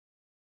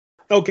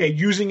 Okay,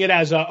 using it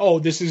as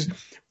this is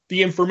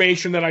the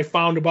information that I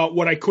found about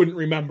what I couldn't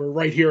remember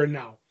right here and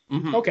now.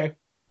 Mm-hmm. Okay.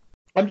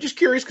 I'm just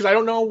curious because I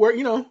don't know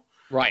where,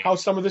 right, how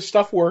some of this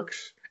stuff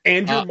works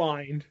and your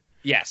mind.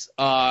 Yes.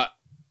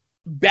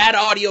 Bad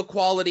audio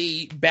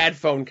quality, bad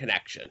phone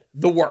connection.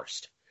 The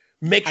worst.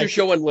 Makes your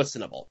show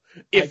unlistenable.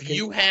 If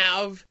you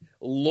have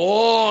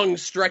long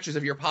stretches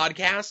of your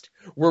podcast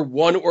where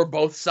one or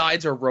both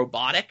sides are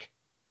robotic,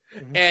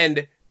 mm-hmm.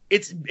 and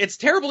it's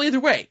terrible either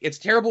way. It's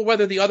terrible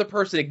whether the other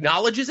person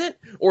acknowledges it,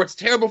 or it's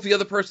terrible if the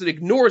other person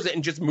ignores it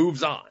and just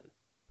moves on.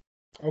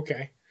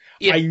 Okay.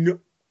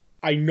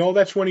 I know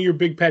that's one of your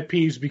big pet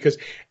peeves because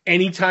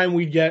anytime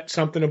we get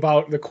something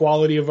about the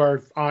quality of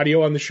our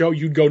audio on the show,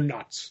 you'd go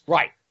nuts.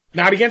 Right.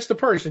 Not against the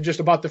person, just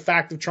about the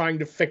fact of trying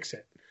to fix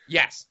it.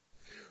 Yes.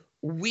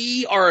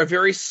 We are a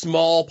very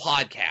small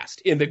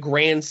podcast in the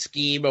grand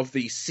scheme of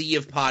the sea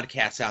of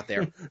podcasts out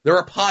there. There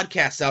are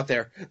podcasts out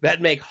there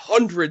that make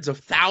hundreds of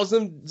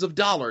thousands of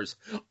dollars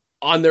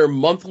on their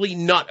monthly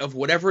nut of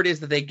whatever it is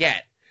that they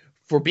get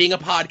for being a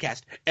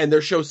podcast, and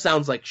their show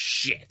sounds like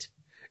shit.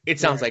 It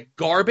sounds like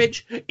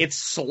garbage. It's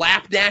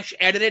slapdash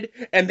edited,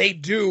 and they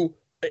do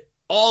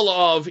all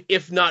of,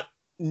 if not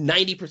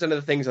 90% of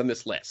the things on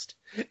this list.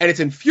 And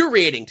it's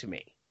infuriating to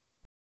me.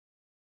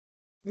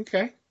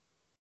 Okay.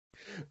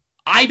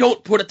 I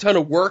don't put a ton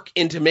of work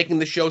into making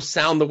the show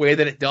sound the way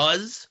that it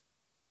does.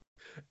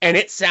 And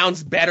it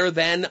sounds better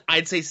than,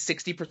 I'd say,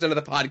 60% of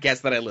the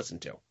podcasts that I listen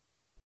to.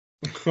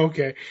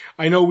 Okay.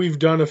 I know we've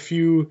done a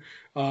few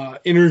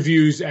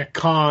interviews at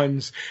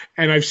cons,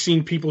 and I've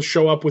seen people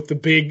show up with the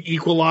big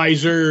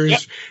equalizers.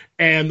 Yep.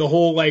 And the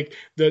whole, the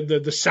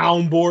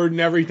soundboard and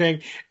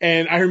everything.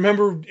 And I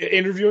remember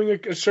interviewing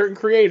a certain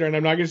creator, and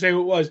I'm not going to say who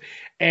it was,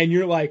 and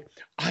you're like,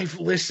 I've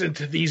listened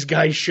to these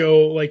guys'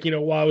 show,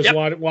 while I was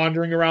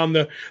wandering around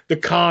the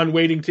con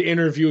waiting to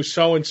interview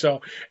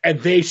so-and-so,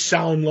 and they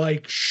sound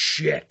like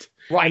shit.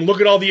 Right. And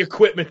look at all the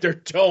equipment they're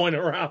towing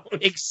around.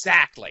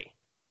 Exactly.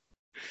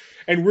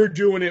 And we're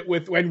doing it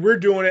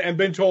and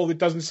been told it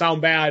doesn't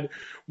sound bad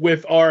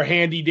with our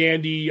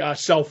handy-dandy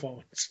cell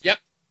phones. Yep.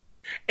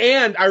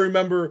 And I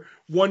remember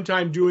one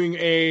time doing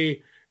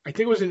I think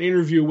it was an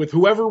interview with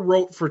whoever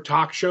wrote for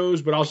talk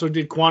shows, but also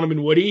did Quantum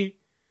and Woody.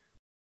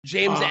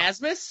 James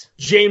Asmus?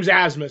 James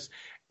Asmus.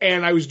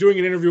 And I was doing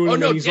an interview with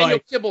him. And he's Daniel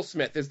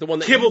Kibblesmith is the one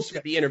that you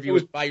did the interview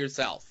with by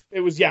yourself.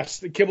 It was, yes,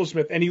 the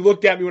Kibblesmith. And he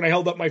looked at me when I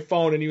held up my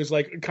phone, and he was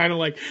kind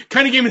of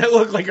gave me that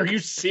look like, are you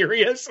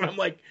serious? And I'm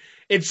like,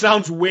 it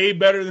sounds way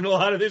better than a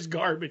lot of this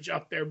garbage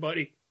out there,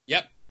 buddy.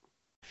 Yep.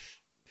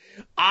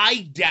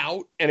 I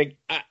doubt, and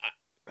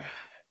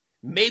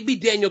maybe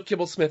Daniel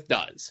Kibblesmith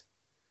does.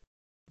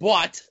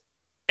 But,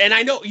 and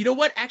I know, you know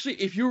what? Actually,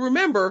 if you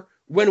remember,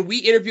 when we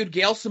interviewed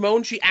Gail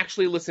Simone, she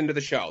actually listened to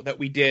the show that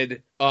we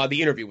did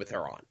the interview with her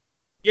on.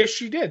 Yes,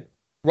 she did.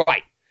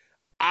 Right.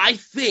 I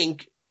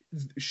think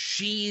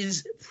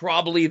she's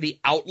probably the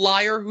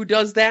outlier who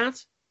does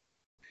that.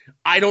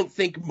 I don't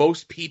think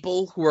most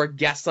people who are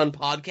guests on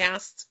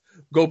podcasts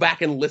go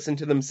back and listen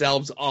to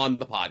themselves on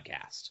the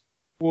podcast.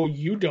 Well,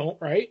 you don't,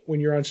 right? When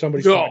you're on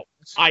somebody's podcast. No,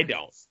 I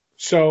don't.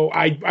 So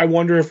I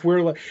wonder if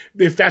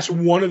that's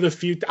one of the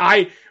few.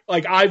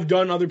 I've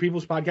done other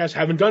people's podcasts,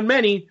 haven't done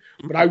many,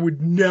 but I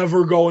would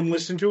never go and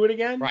listen to it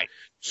again. Right.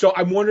 So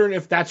I'm wondering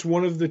if that's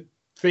one of the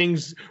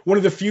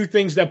few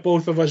things that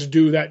both of us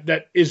do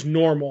that is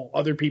normal.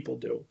 Other people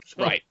do.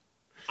 So. Right.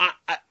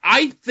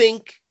 I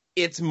think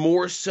it's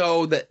more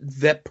so that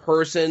that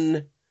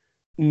person,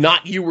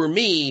 not you or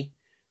me,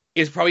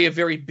 is probably a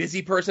very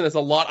busy person, has a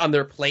lot on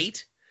their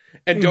plate,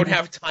 and don't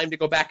have time to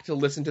go back to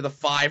listen to the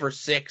 5 or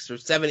 6 or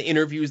 7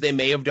 interviews they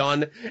may have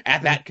done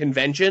at that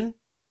convention.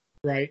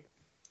 Right.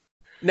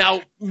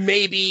 Now,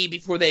 maybe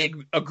before they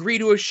agree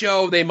to a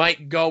show, they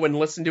might go and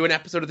listen to an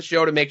episode of the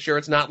show to make sure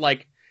it's not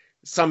like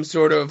some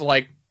sort of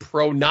like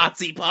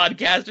pro-Nazi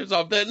podcast or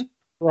something.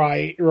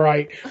 Right.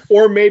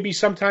 Or maybe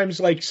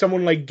sometimes like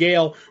someone like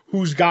Gail,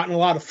 who's gotten a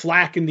lot of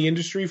flack in the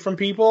industry from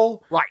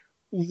people, right,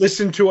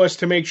 listen to us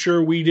to make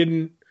sure we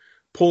didn't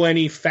pull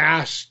any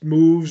fast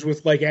moves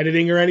with like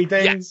editing or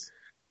anything. Yes.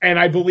 And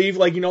I believe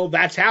like,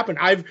 that's happened.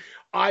 I've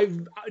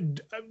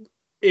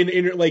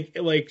in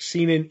like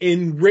seen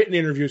in written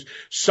interviews,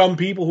 some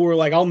people who are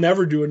like, I'll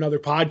never do another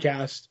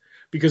podcast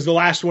because the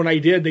last one I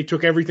did, they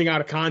took everything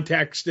out of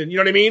context and you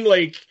know what I mean?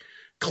 Like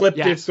clipped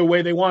it the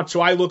way they want. So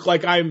I look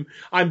like I'm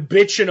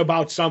bitching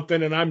about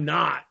something and I'm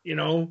not,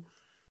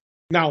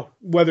 Now,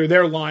 whether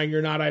they're lying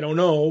or not, I don't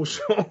know.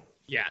 So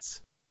yes.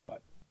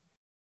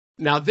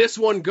 Now this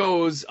one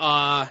goes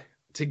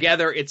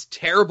together. It's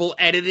terrible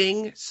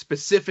editing,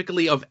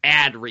 specifically of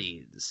ad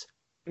reads.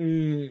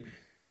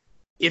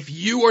 If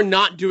you are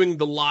not doing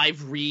the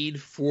live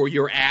read for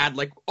your ad,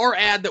 like our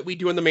ad that we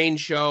do on the main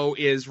show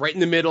is right in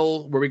the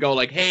middle where we go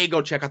like, hey,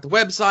 go check out the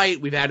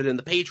website. We've added in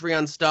the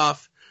Patreon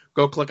stuff.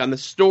 Go click on the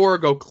store.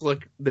 Go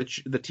click the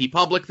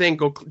TeePublic thing.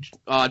 Go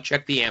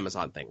check the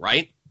Amazon thing,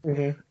 right?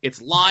 Mm-hmm.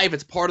 It's live.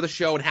 It's part of the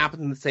show. It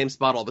happens in the same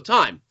spot all the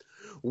time.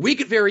 We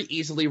could very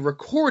easily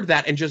record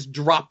that and just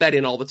drop that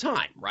in all the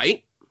time,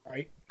 right?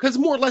 Right. Because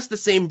more or less the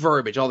same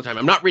verbiage all the time.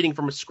 I'm not reading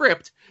from a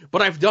script,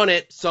 but I've done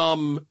it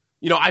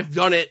I've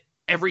done it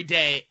every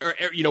day or,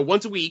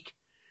 once a week,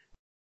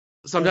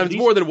 sometimes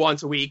more than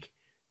once a week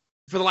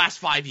for the last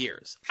 5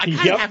 years. I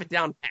kind of have it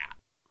down pat.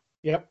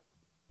 Yep.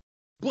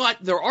 But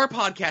there are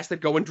podcasts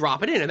that go and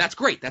drop it in, and that's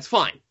great. That's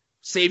fine.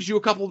 Saves you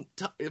a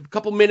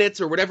couple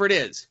minutes or whatever it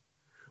is.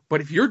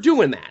 But if you're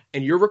doing that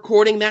and you're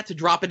recording that to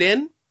drop it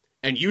in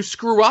and you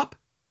screw up,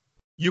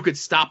 you could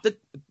stop the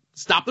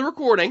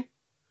recording,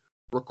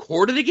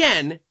 record it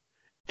again,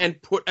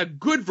 and put a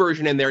good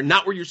version in there,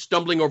 not where you're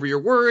stumbling over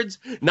your words,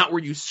 not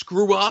where you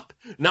screw up,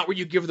 not where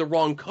you give the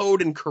wrong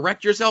code and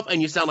correct yourself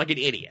and you sound like an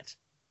idiot.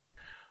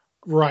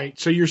 Right.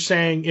 So you're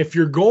saying if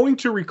you're going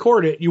to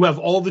record it, you have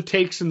all the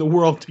takes in the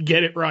world to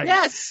get it right.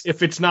 Yes.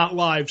 If it's not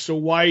live. So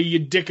why are you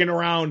dicking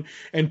around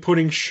and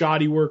putting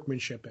shoddy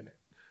workmanship in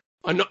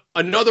it?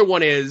 Another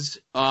one is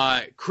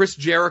Chris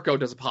Jericho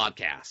does a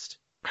podcast.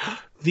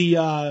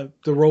 The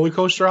roller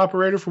coaster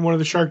operator from one of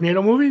the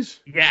Sharknado movies?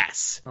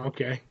 Yes.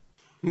 Okay.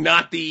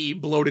 Not the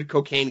bloated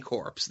cocaine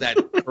corpse that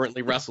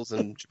currently wrestles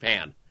in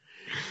Japan.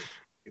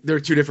 They're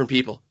two different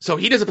people. So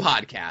he does a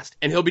podcast,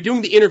 and he'll be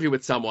doing the interview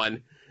with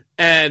someone,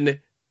 and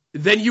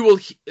then you will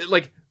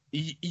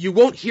you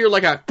won't hear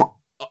like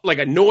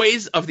a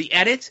noise of the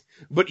edit,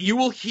 but you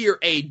will hear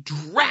a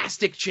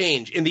drastic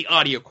change in the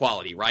audio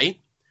quality, right?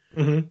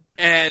 Mm-hmm.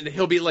 And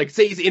he'll be like,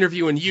 say he's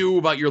interviewing you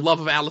about your love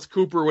of Alice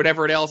Cooper or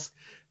whatever else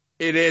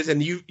it is,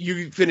 and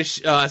you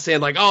finish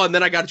saying like, oh, and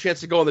then I got a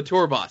chance to go on the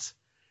tour bus.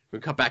 We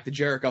cut back to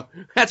Jericho.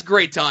 That's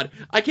great, Todd.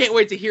 I can't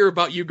wait to hear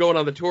about you going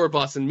on the tour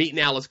bus and meeting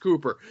Alice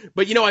Cooper.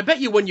 But, I bet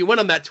you when you went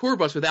on that tour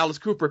bus with Alice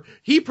Cooper,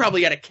 he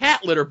probably had a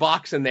cat litter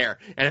box in there.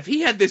 And if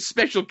he had this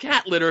special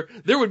cat litter,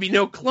 there would be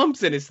no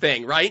clumps in his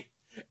thing, right?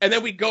 And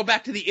then we go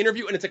back to the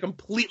interview, and it's a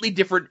completely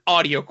different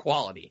audio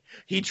quality.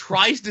 He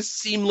tries to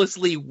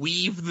seamlessly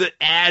weave the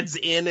ads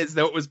in as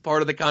though it was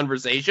part of the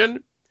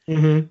conversation.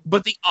 Mm-hmm.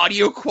 But the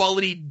audio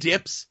quality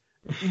dips,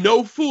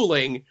 no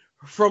fooling,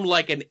 from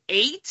like an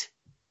 8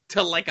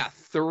 to like a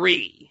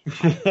 3.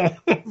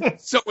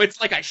 So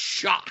it's like a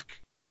shock.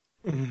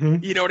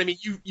 Mm-hmm. You know what I mean?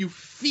 You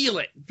feel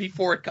it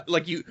before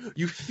it,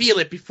 you feel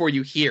it before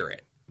you hear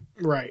it.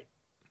 Right.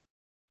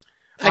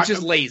 That's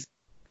just lazy.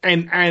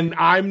 And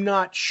I'm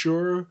not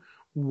sure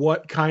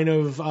what kind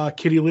of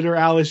kitty litter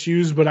Alice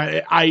used, but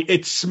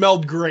it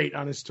smelled great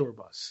on his tour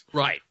bus.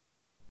 Right.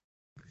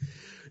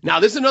 Now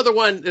this is another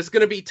one that's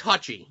going to be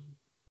touchy.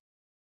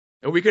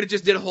 And we could have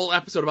just did a whole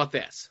episode about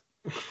this.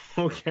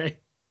 Okay.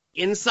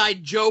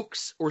 Inside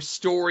jokes or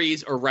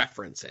stories or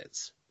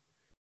references.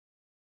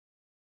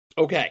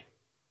 Okay.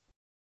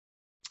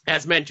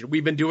 As mentioned,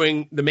 we've been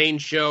doing the main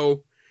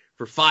show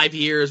for 5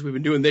 years. We've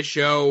been doing this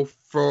show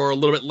for a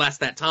little bit less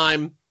that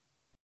time.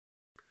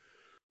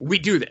 We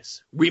do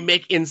this. We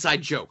make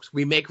inside jokes.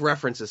 We make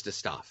references to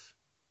stuff.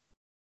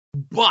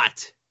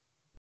 But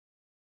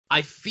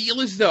I feel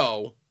as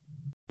though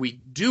we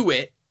do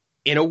it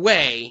in a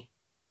way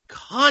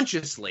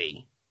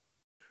consciously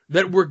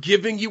that we're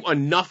giving you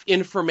enough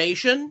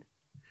information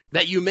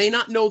that you may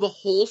not know the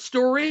whole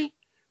story,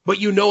 but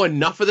you know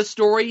enough of the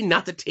story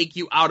not to take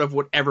you out of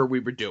whatever we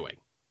were doing.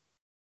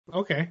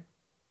 Okay.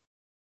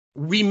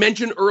 We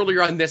mentioned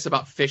earlier on this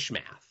about fish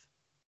math.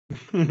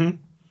 Mm-hmm.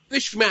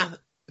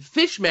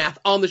 Fish math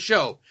on the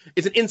show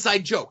is an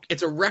inside joke.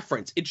 It's a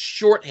reference. It's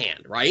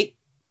shorthand, right?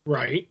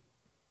 Right.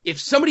 If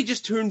somebody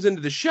just tunes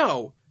into the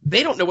show,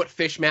 they don't know what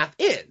fish math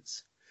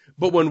is.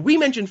 But when we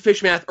mentioned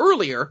fish math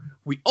earlier,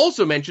 we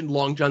also mentioned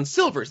Long John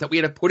Silver's, that we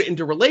had to put it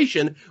into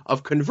relation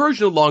of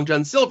conversion of Long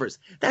John Silver's.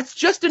 That's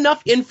just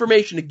enough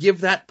information to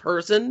give that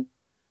person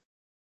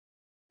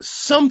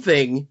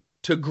something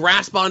to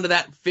grasp onto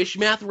that fish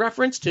math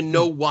reference to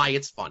know why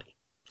it's funny.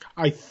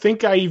 I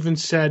think I even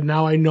said,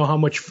 now I know how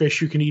much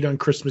fish you can eat on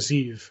Christmas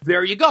Eve.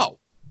 There you go.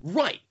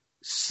 Right.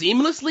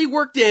 Seamlessly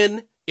worked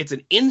in. It's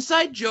an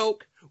inside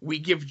joke. We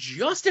give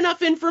just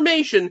enough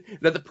information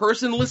that the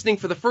person listening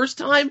for the first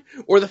time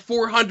or the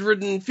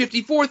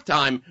 454th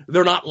time,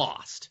 they're not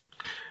lost.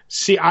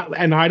 See,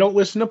 I don't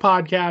listen to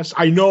podcasts.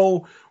 I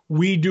know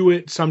we do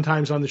it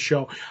sometimes on the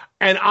show.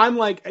 And I'm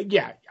like,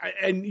 yeah,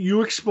 and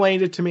you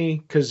explained it to me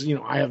because,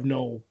 I have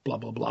no blah,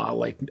 blah, blah,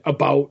 like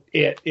about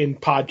it in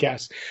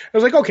podcasts. I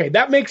was like, okay,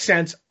 that makes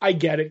sense. I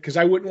get it because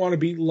I wouldn't want to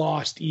be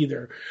lost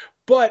either.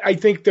 But I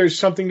think there's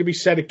something to be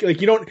said.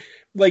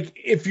 Like,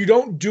 if you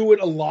don't do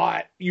it a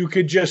lot, you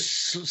could just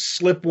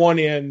slip one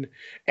in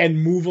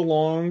and move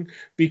along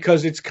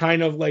because it's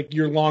kind of like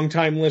your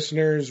longtime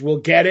listeners will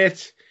get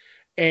it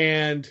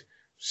and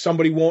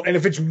somebody won't. And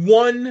if it's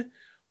one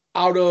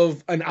out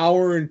of an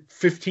hour and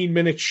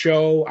 15-minute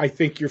show, I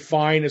think you're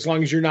fine as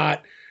long as you're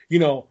not,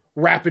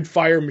 rapid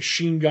fire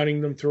machine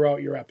gunning them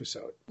throughout your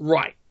episode.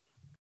 Right.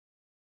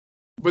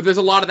 But there's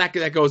a lot of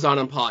that goes on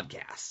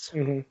podcasts.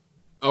 Mm-hmm.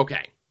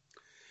 Okay.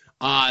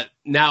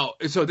 Now,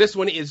 so this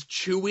one is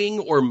chewing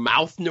or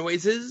mouth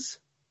noises.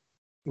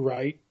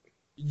 Right.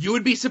 You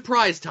would be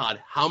surprised, Todd,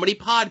 how many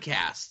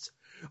podcasts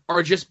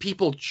are just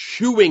people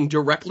chewing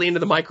directly into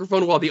the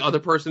microphone while the other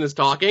person is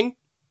talking.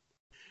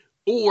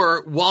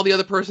 Or while the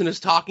other person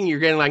is talking, you're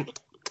getting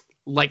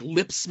like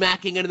lip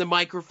smacking into the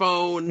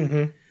microphone.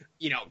 Mm-hmm.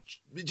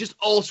 Just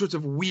all sorts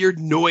of weird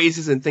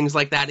noises and things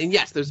like that. And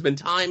yes, there's been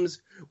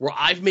times where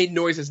I've made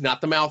noises,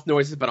 not the mouth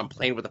noises, but I'm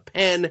playing with a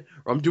pen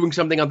or I'm doing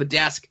something on the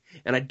desk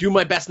and I do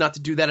my best not to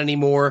do that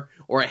anymore.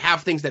 Or I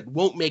have things that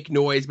won't make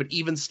noise, but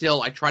even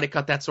still, I try to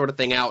cut that sort of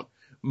thing out.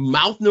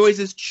 Mouth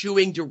noises,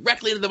 chewing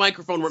directly into the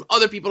microphone when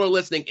other people are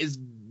listening is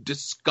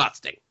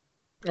disgusting.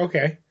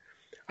 Okay.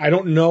 I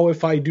don't know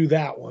if I do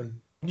that one.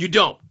 You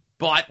don't,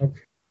 but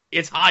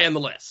It's high on the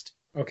list.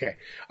 Okay.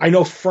 I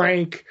know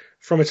Frank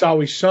from It's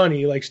Always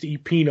Sunny likes to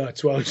eat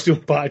peanuts while he's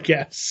doing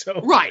podcasts. So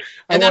right.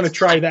 I want to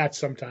try that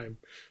sometime.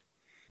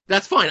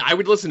 That's fine. I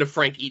would listen to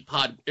Frank eat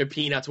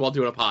peanuts while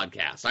doing a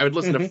podcast. I would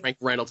listen to Frank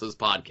Reynolds'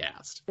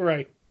 podcast.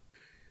 Right.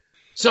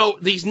 So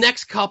these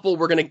next couple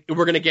we're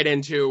gonna get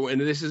into,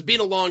 and this has been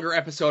a longer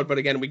episode, but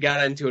again, we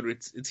got into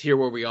it. It's here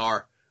where we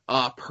are.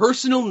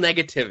 Personal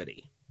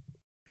negativity.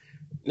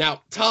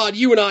 Now, Todd,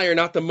 you and I are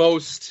not the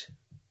most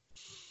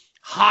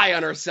high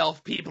on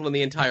ourselves people in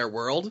the entire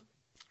world.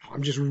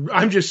 I'm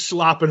just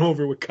slopping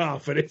over with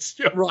confidence.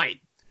 Right.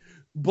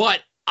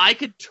 But I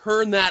could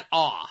turn that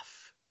off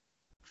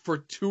for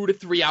 2 to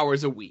 3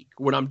 hours a week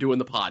when I'm doing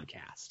the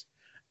podcast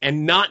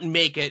and not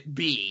make it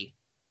be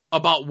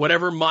about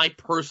whatever my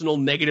personal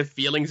negative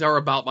feelings are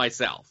about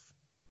myself.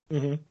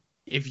 Mm-hmm.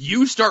 If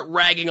you start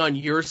ragging on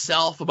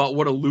yourself about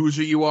what a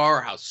loser you are,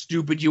 or how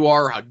stupid you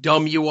are, or how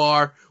dumb you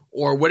are,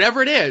 or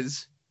whatever it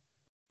is,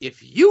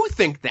 if you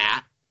think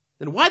that,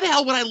 then why the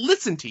hell would I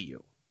listen to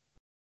you?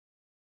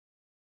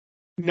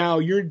 Now,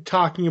 you're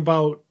talking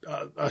about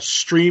a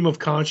stream of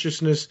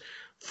consciousness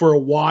for a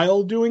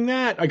while doing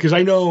that? Because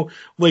I know,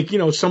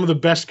 some of the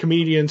best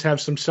comedians have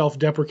some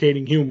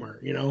self-deprecating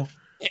humor,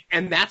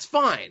 And that's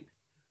fine.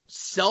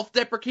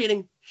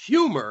 Self-deprecating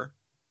humor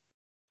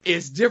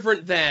is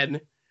different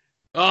than,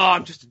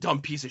 I'm just a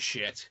dumb piece of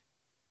shit.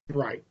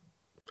 Right.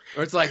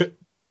 Or it's like,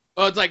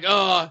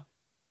 I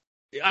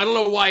don't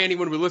know why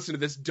anyone would listen to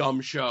this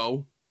dumb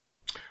show.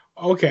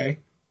 Okay.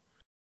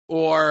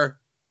 Or,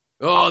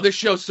 this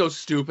show's so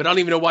stupid. I don't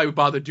even know why we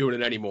bother doing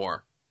it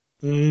anymore.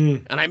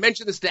 Mm. And I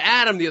mentioned this to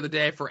Adam the other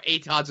day for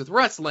 8 Odds with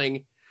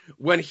Wrestling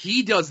when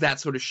he does that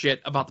sort of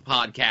shit about the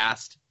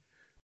podcast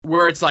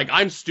where it's like,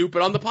 I'm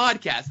stupid on the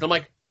podcast. And I'm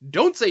like,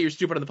 don't say you're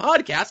stupid on the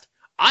podcast.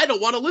 I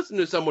don't want to listen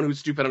to someone who's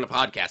stupid on a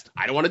podcast.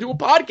 I don't want to do a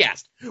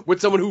podcast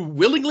with someone who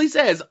willingly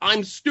says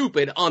I'm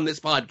stupid on this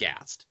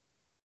podcast.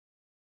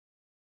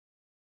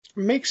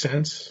 Makes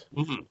sense.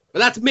 Mm-hmm. But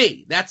that's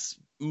me. That's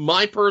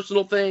my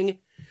personal thing.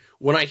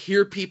 When I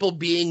hear people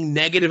being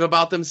negative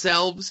about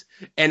themselves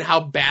and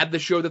how bad the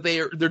show that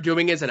they're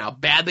doing is and how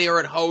bad they are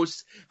at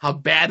hosts, how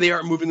bad they are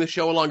at moving the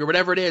show along or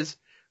whatever it is,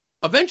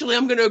 eventually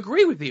I'm going to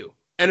agree with you.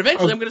 And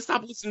eventually I'm going to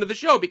stop listening to the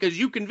show because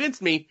you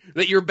convinced me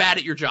that you're bad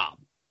at your job.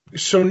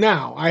 So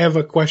now I have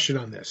a question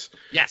on this.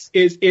 Yes.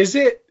 Is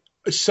it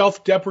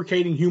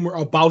self-deprecating humor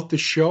about the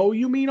show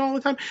you mean all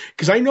the time?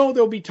 Because I know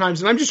there'll be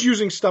times, and I'm just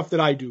using stuff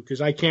that I do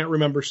because I can't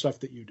remember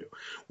stuff that you do,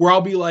 where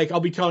I'll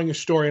be telling a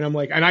story and I'm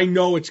like, and I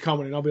know it's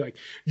coming and I'll be like,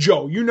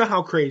 Joe, you know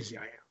how crazy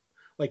I am.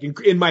 Like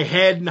in my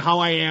head and how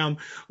I am,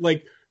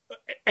 like,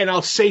 and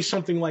I'll say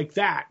something like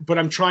that, but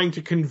I'm trying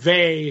to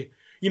convey,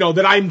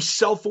 that I'm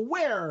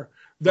self-aware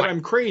that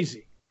I'm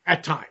crazy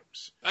at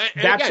times.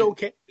 That's again,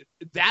 okay.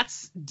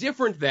 That's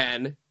different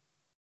than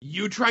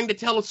you trying to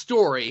tell a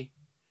story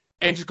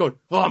and just going,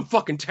 I'm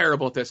fucking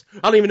terrible at this. I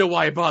don't even know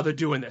why I bother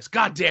doing this.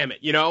 God damn it,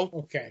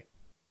 Okay.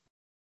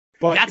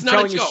 But that's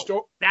not a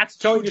joke.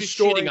 That's you just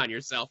shitting on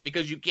yourself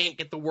because you can't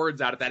get the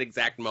words out at that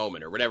exact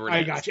moment or whatever it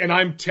is. I got you.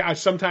 And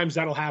sometimes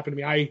that'll happen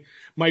to me.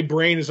 My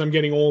brain as I'm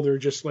getting older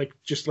just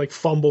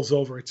fumbles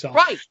over itself.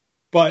 Right.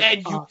 But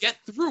and you get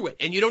through it,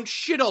 and you don't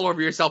shit all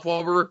over yourself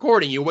while we're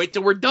recording. You wait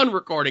till we're done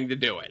recording to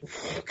do it.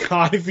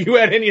 God, if you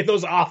had any of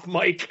those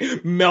off-mic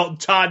Todd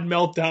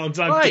meltdowns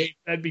on tape,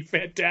 that'd be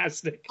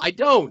fantastic. I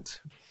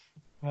don't.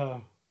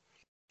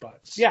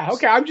 But yeah,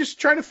 okay. I'm just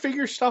trying to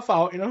figure stuff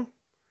out, you know.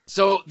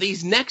 So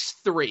these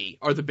next three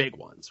are the big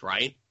ones,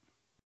 right?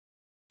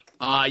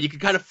 You can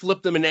kind of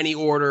flip them in any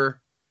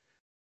order,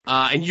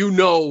 and you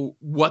know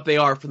what they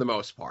are for the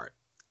most part.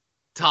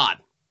 Todd,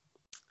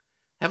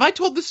 have I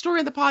told this story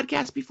on the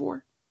podcast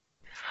before?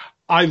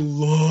 I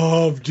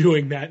love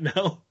doing that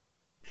now.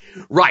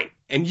 Right,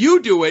 and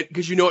you do it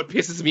because you know it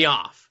pisses me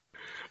off.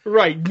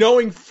 Right,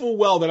 knowing full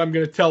well that I'm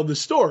going to tell the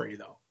story,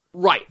 though.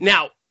 Right,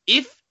 now,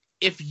 if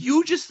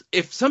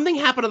something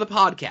happened on the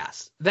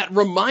podcast that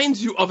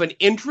reminds you of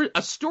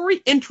a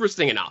story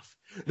interesting enough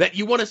that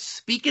you want to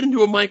speak it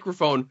into a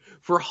microphone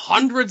for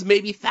hundreds,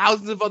 maybe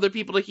thousands of other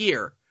people to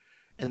hear,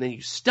 and then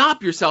you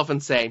stop yourself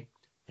and say,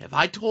 have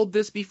I told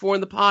this before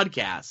in the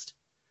podcast?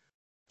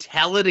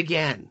 Tell it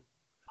again.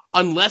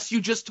 Unless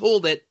you just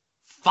told it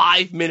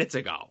 5 minutes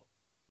ago.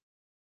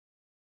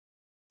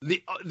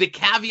 The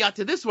caveat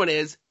to this one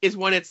is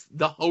when it's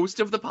the host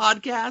of the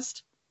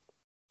podcast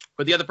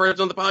or the other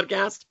person on the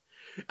podcast,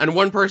 and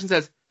one person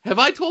says, have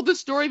I told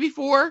this story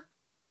before?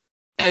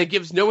 And it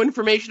gives no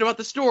information about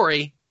the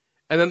story.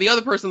 And then the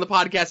other person on the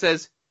podcast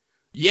says,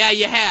 yeah,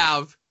 you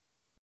have.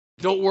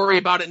 Don't worry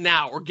about it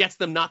now, or gets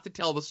them not to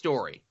tell the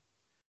story.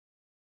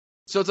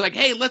 So it's like,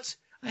 hey,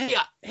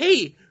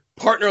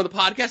 partner of the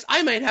podcast,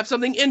 I might have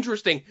something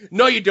interesting.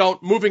 No, you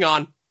don't. Moving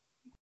on.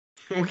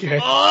 Okay.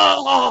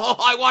 Oh,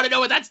 I want to know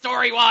what that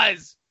story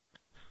was.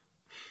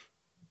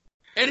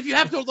 And if you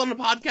have told it on the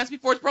podcast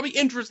before, it's probably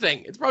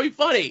interesting. It's probably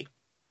funny.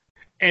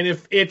 And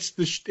if it's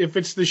the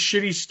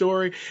shitty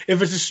story,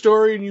 if it's a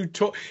story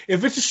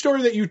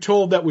that you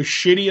told that was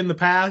shitty in the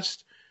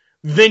past,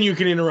 then you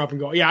can interrupt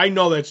and go, yeah, I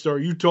know that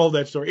story. You told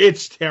that story.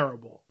 It's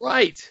terrible.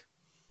 Right.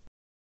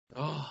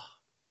 Oh.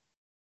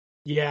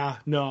 Yeah,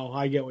 no,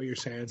 I get what you're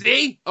saying.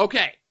 See?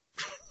 Okay.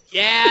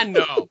 Yeah,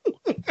 no.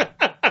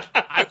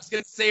 I was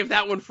going to save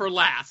that one for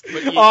last.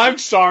 But I'm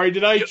sorry.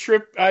 Did I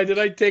trip? Did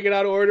I take it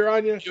out of order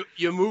on you?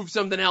 You moved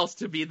something else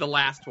to be the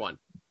last one.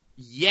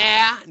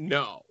 Yeah,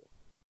 no.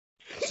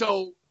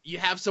 So you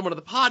have someone on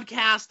the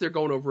podcast. They're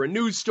going over a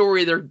news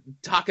story. They're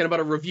talking about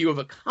a review of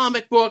a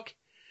comic book.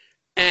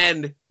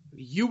 And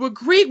you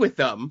agree with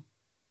them.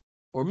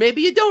 Or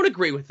maybe you don't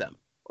agree with them.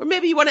 Or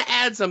maybe you want to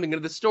add something to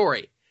the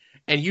story.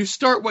 And you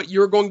start what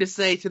you're going to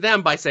say to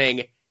them by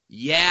saying,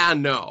 yeah,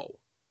 no.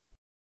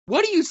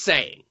 What are you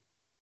saying?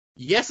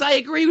 Yes, I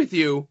agree with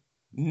you.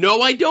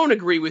 No, I don't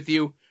agree with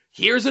you.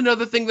 Here's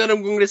another thing that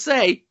I'm going to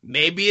say.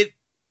 Maybe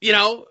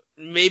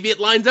it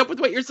lines up with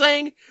what you're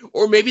saying,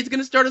 or maybe it's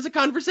going to start as a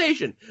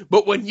conversation.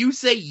 But when you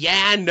say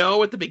yeah,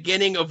 no at the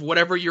beginning of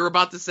whatever you're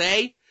about to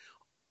say,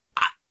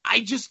 I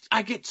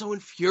get so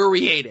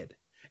infuriated.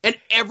 And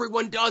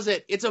everyone does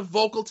it. It's a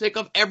vocal tick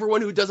of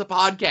everyone who does a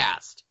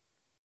podcast.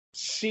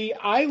 See,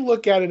 I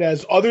look at it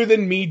as, other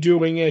than me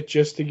doing it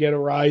just to get a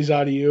rise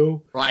out of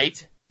you.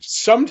 Right.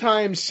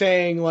 Sometimes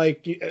saying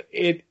like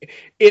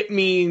it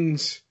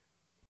means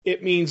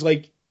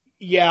like,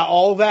 yeah,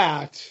 all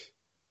that,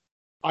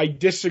 I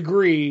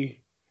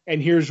disagree,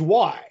 and here's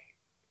why.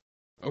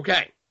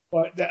 Okay.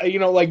 But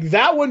like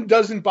that one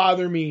doesn't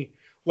bother me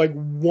like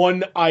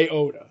one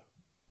iota.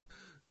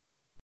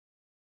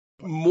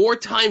 More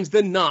times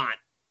than not,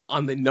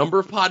 on the number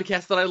of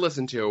podcasts that I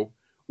listen to,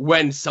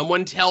 when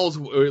someone tells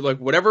like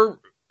whatever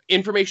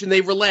information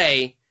they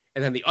relay,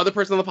 and then the other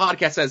person on the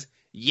podcast says,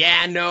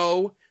 yeah,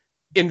 no,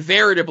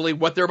 invariably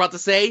what they're about to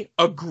say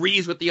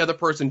agrees with the other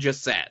person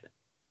just said.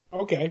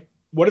 Okay.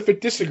 What if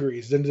it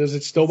disagrees? Then does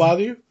it still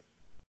bother you?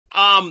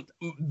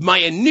 My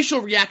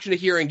initial reaction to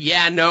hearing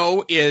yeah,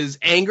 no is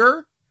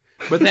anger.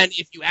 But then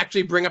if you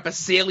actually bring up a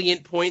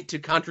salient point to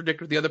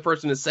contradict what the other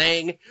person is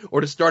saying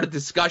or to start a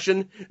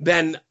discussion,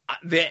 then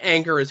the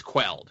anger is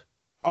quelled.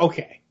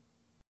 Okay.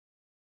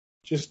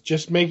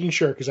 Just making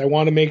sure, because I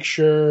want to make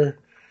sure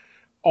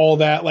all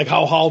that, like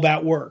how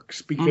that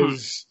works,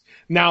 because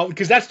now,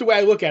 because that's the way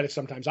I look at it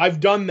sometimes.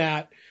 I've done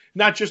that,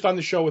 not just on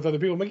the show with other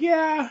people. I'm like,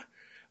 yeah,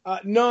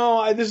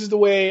 no, this is the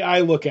way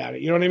I look at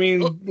it. You know what I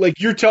mean? Like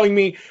you're telling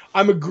me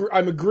I'm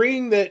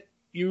agreeing that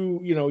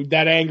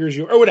that angers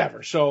you or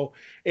whatever. So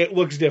it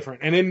looks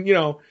different. And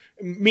then,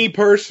 me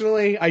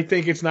personally, I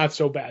think it's not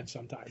so bad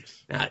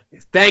sometimes.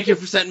 Thank you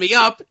for setting me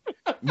up.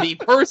 Me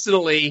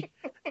personally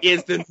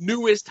is the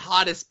newest,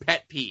 hottest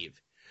pet peeve.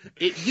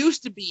 It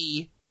used to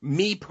be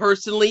me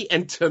personally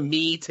and to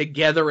me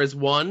together as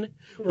one.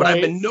 But right.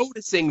 I've been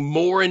noticing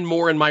more and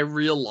more in my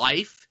real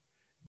life,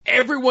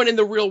 everyone in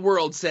the real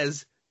world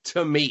says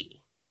to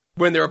me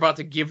when they're about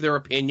to give their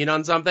opinion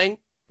on something.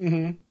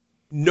 Mm-hmm.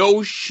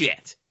 No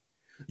shit.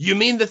 You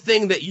mean the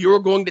thing that you're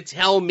going to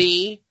tell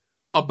me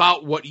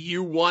about what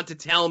you want to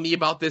tell me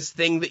about this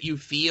thing that you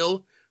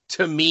feel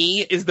to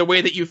me is the way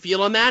that you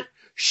feel on that?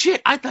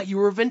 Shit, I thought you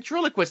were a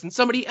ventriloquist and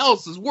somebody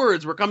else's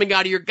words were coming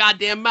out of your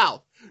goddamn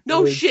mouth.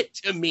 No shit,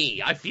 to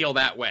me, I feel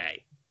that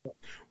way.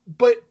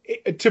 But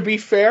to be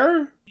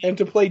fair and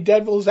to play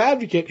devil's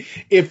advocate,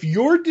 if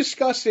you're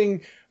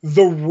discussing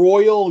the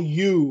royal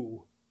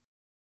you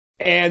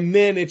and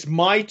then it's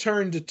my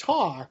turn to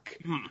talk,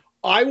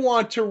 I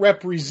want to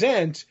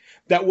represent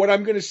that what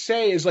I'm going to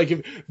say is like,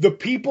 if the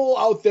people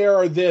out there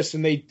are this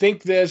and they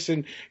think this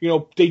and,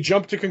 they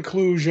jump to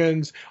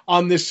conclusions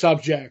on this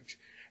subject.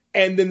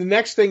 And then the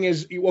next thing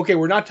is, okay,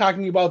 we're not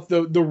talking about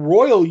the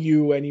royal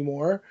you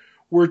anymore.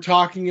 We're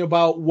talking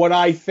about what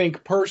I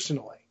think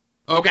personally.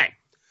 Okay.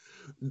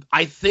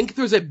 I think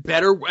there's a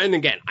better, and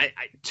again,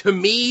 to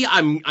me,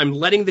 I'm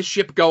letting the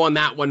ship go on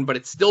that one, but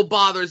it still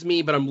bothers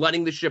me, but I'm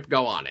letting the ship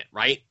go on it,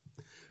 right?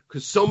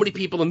 Because so many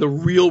people in the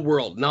real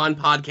world,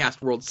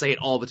 non-podcast world, say it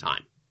all the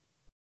time.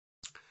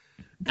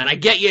 And I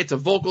get you, it's a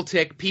vocal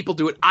tick, people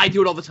do it, I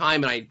do it all the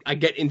time, and I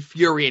get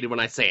infuriated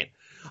when I say it.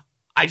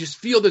 I just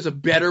feel there's a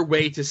better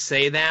way to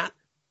say that.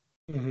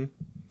 Mm-hmm.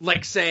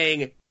 Like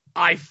saying,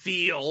 I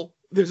feel,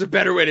 there's a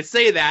better way to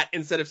say that,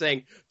 instead of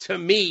saying, to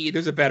me,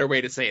 there's a better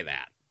way to say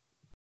that.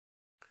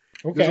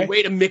 Okay. There's a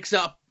way to mix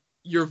up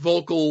your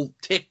vocal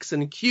ticks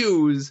and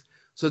cues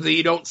so that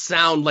you don't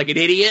sound like an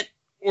idiot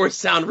or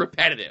sound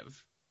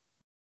repetitive.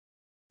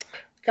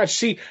 Gosh,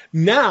 see,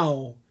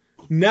 now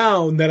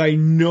that I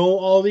know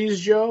all these,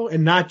 Joe,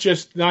 and not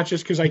just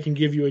because I can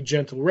give you a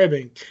gentle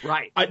ribbing,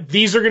 right?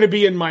 These are going to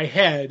be in my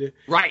head,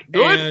 right?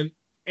 Good.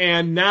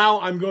 And now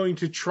I'm going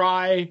to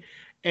try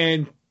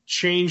and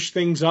change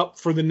things up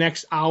for the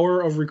next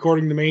hour of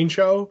recording the main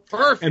show.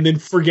 Perfect. And then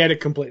forget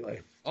it completely.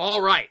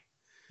 All right.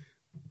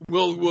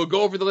 We'll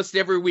go over the list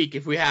every week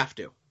if we have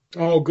to.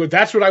 Oh, good.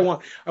 That's what I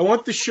want. I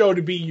want the show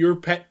to be your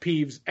pet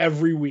peeves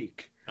every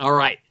week. All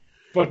right.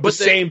 But the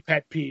same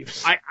pet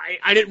peeves.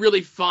 I didn't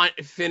really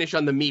finish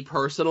on the me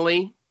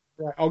personally.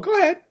 Right. Oh, go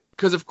ahead.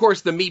 Because, of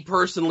course, the me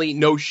personally,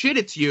 no shit,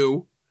 it's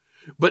you.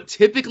 But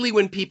typically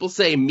when people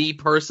say me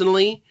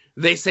personally,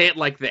 they say it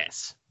like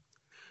this.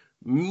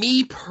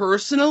 Me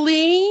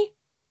personally?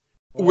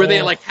 Where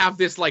they have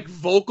this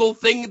vocal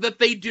thing that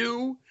they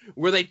do,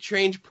 where they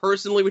change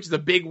personally, which is a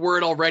big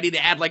word already,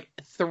 to add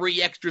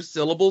 3 extra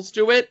syllables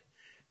to it.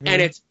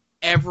 And it's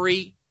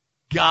every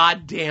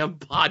goddamn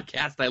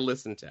podcast I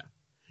listen to.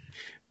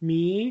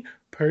 Me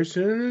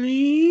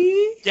personally?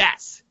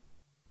 Yes.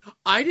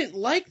 I didn't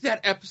like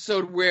that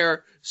episode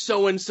where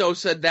so-and-so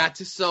said that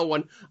to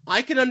someone.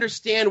 I can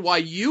understand why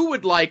you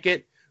would like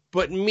it,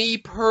 but me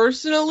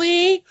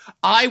personally,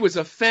 I was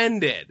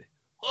offended.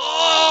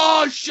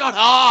 Oh, shut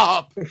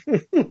up!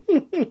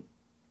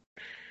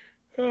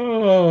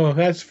 Oh,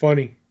 that's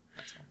funny.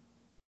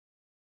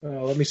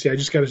 Let me see.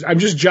 I'm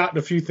just jotting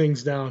a few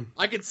things down.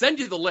 I can send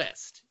you the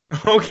list.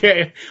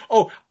 Okay.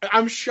 Oh,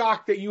 I'm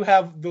shocked that you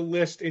have the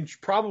list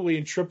probably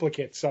in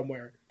triplicate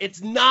somewhere.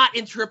 It's not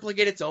in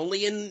triplicate. It's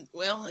only in,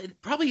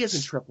 it probably is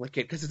in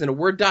triplicate because it's in a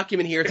Word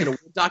document here. It's in a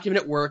Word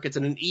document at work. It's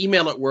in an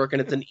email at work,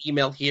 and it's an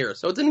email here.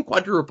 So it's in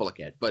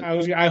quadruplicate. But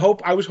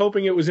I was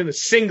hoping it was in a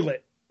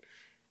singlet.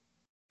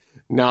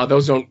 No,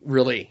 those don't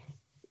really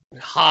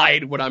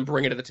hide what I'm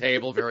bringing to the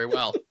table very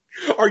well.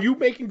 Are you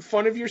making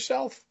fun of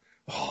yourself?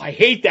 Oh, I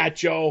hate that,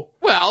 Joe.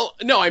 Well,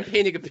 no, I'm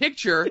painting a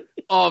picture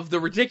of the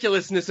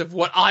ridiculousness of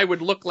what I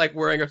would look like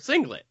wearing a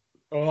singlet.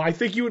 Oh, I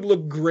think you would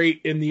look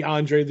great in the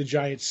Andre the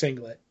Giant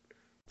singlet.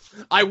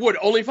 I would,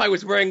 only if I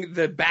was wearing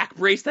the back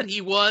brace that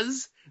he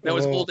was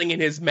holding in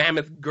his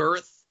mammoth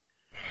girth,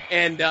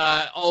 and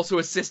also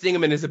assisting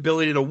him in his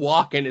ability to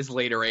walk in his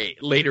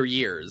later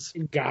years.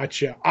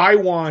 Gotcha. I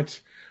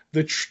want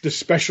the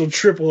special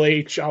Triple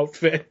H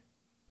outfit.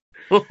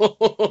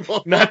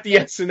 Not the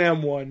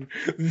S&M one.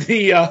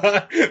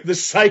 The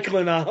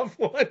cycling off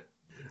one.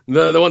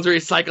 The ones where he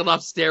cycled off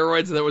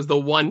steroids, and that was the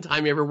one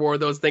time he ever wore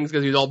those things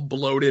because he was all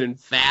bloated and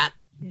fat.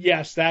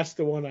 Yes, that's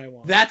the one I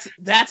want. That's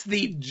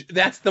the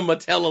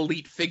Mattel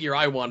Elite figure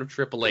I want of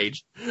Triple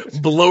H.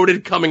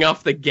 Bloated coming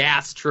off the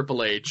gas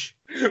Triple H.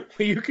 Well,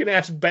 you can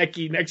ask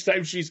Becky next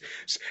time she's,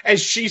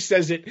 as she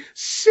says it,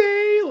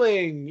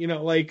 sailing.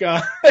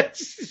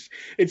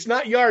 It's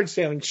not yard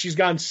sailing. She's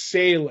gone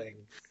sailing.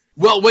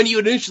 Well, when you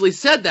initially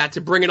said that,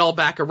 to bring it all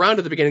back around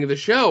to the beginning of the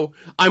show,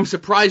 I'm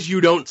surprised you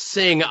don't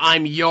sing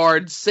 "I'm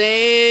yard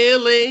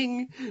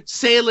sailing,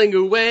 sailing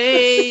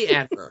away"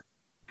 at her.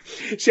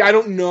 See, I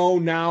don't know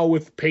now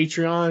with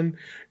Patreon,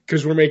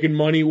 because we're making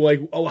money,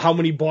 how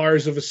many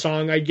bars of a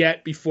song I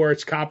get before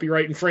it's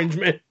copyright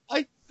infringement.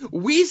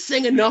 We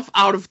sing enough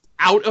out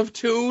of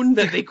tune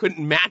that they couldn't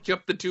match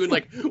up the tune,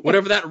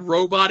 whatever that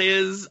robot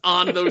is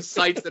on those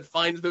sites that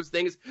finds those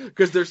things,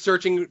 because they're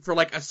searching for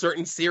a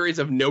certain series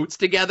of notes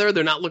together.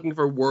 They're not looking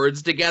for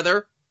words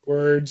together.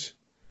 Words.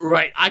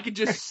 Right. I could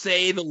just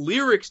say the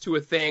lyrics to a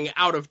thing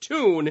out of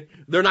tune.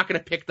 They're not going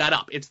to pick that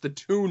up. It's the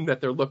tune that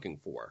they're looking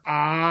for.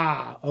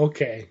 Ah,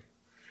 okay.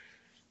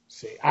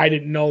 See, I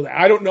didn't know that.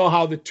 I don't know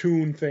how the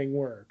tune thing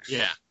works.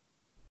 Yeah.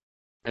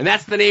 And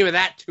that's the name of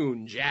that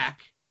tune,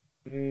 Jack.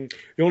 The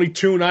only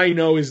tune I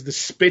know is the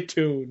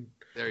Spittoon.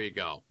 There you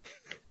go.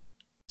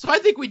 So I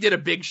think we did a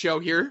big show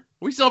here.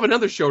 We still have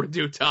another show to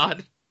do,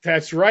 Todd.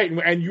 That's right.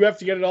 And you have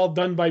to get it all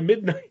done by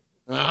midnight.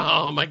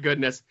 Oh, my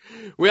goodness.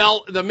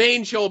 Well, the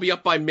main show will be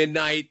up by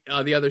midnight.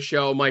 The other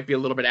show might be a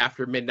little bit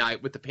after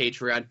midnight with the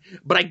Patreon.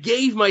 But I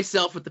gave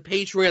myself with the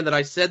Patreon that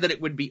I said that it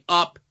would be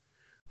up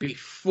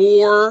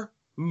before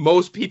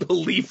most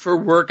people leave for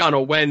work on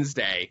a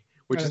Wednesday,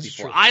 which is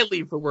before I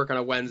leave for work on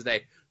a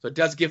Wednesday. So it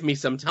does give me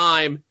some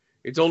time.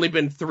 It's only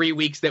been 3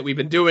 weeks that we've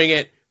been doing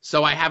it,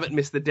 so I haven't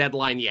missed the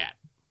deadline yet.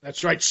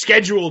 That's right.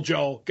 Schedule,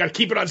 Joe. Got to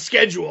keep it on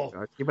schedule.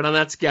 Keep it on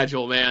that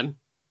schedule, man.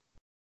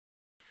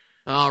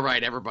 All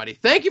right, everybody.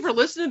 Thank you for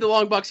listening to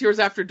Longbox Heroes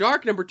After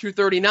Dark, number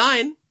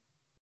 239.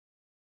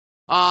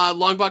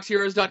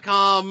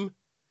 Longboxheroes.com.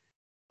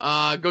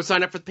 Go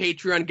sign up for the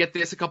Patreon. Get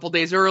this a couple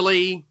days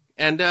early.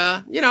 And,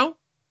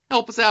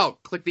 help us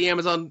out. Click the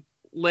Amazon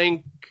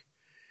link,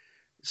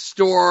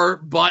 store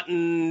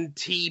button,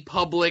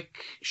 TeePublic,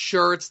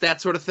 shirts,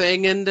 that sort of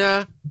thing.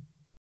 And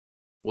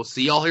we'll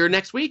see y'all here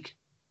next week.